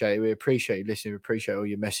appreciate it. We appreciate you listening. We appreciate all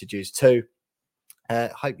your messages too.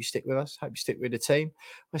 Hope you stick with us. Hope you stick with the team.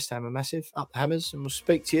 West Ham are massive. Up the hammers, and we'll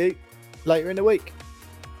speak to you later in the week.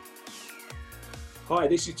 Hi,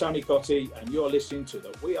 this is Tony Cottee, and you're listening to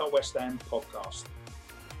the We Are West Ham podcast.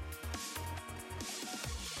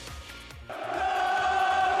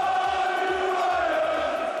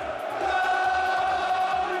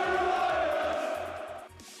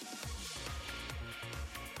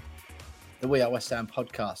 The We Are West Ham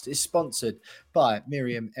podcast is sponsored by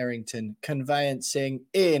Miriam Errington Conveyancing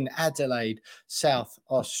in Adelaide, South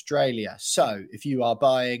Australia. So if you are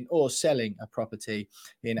buying or selling a property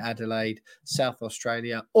in Adelaide, South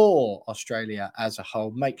Australia, or Australia as a whole,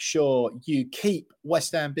 make sure you keep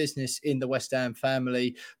West Ham business in the West Ham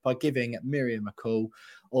family by giving Miriam a call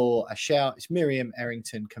or a shout. It's Miriam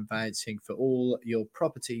Errington Conveyancing for all your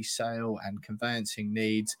property sale and conveyancing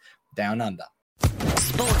needs down under.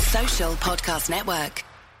 Sports Social Podcast Network.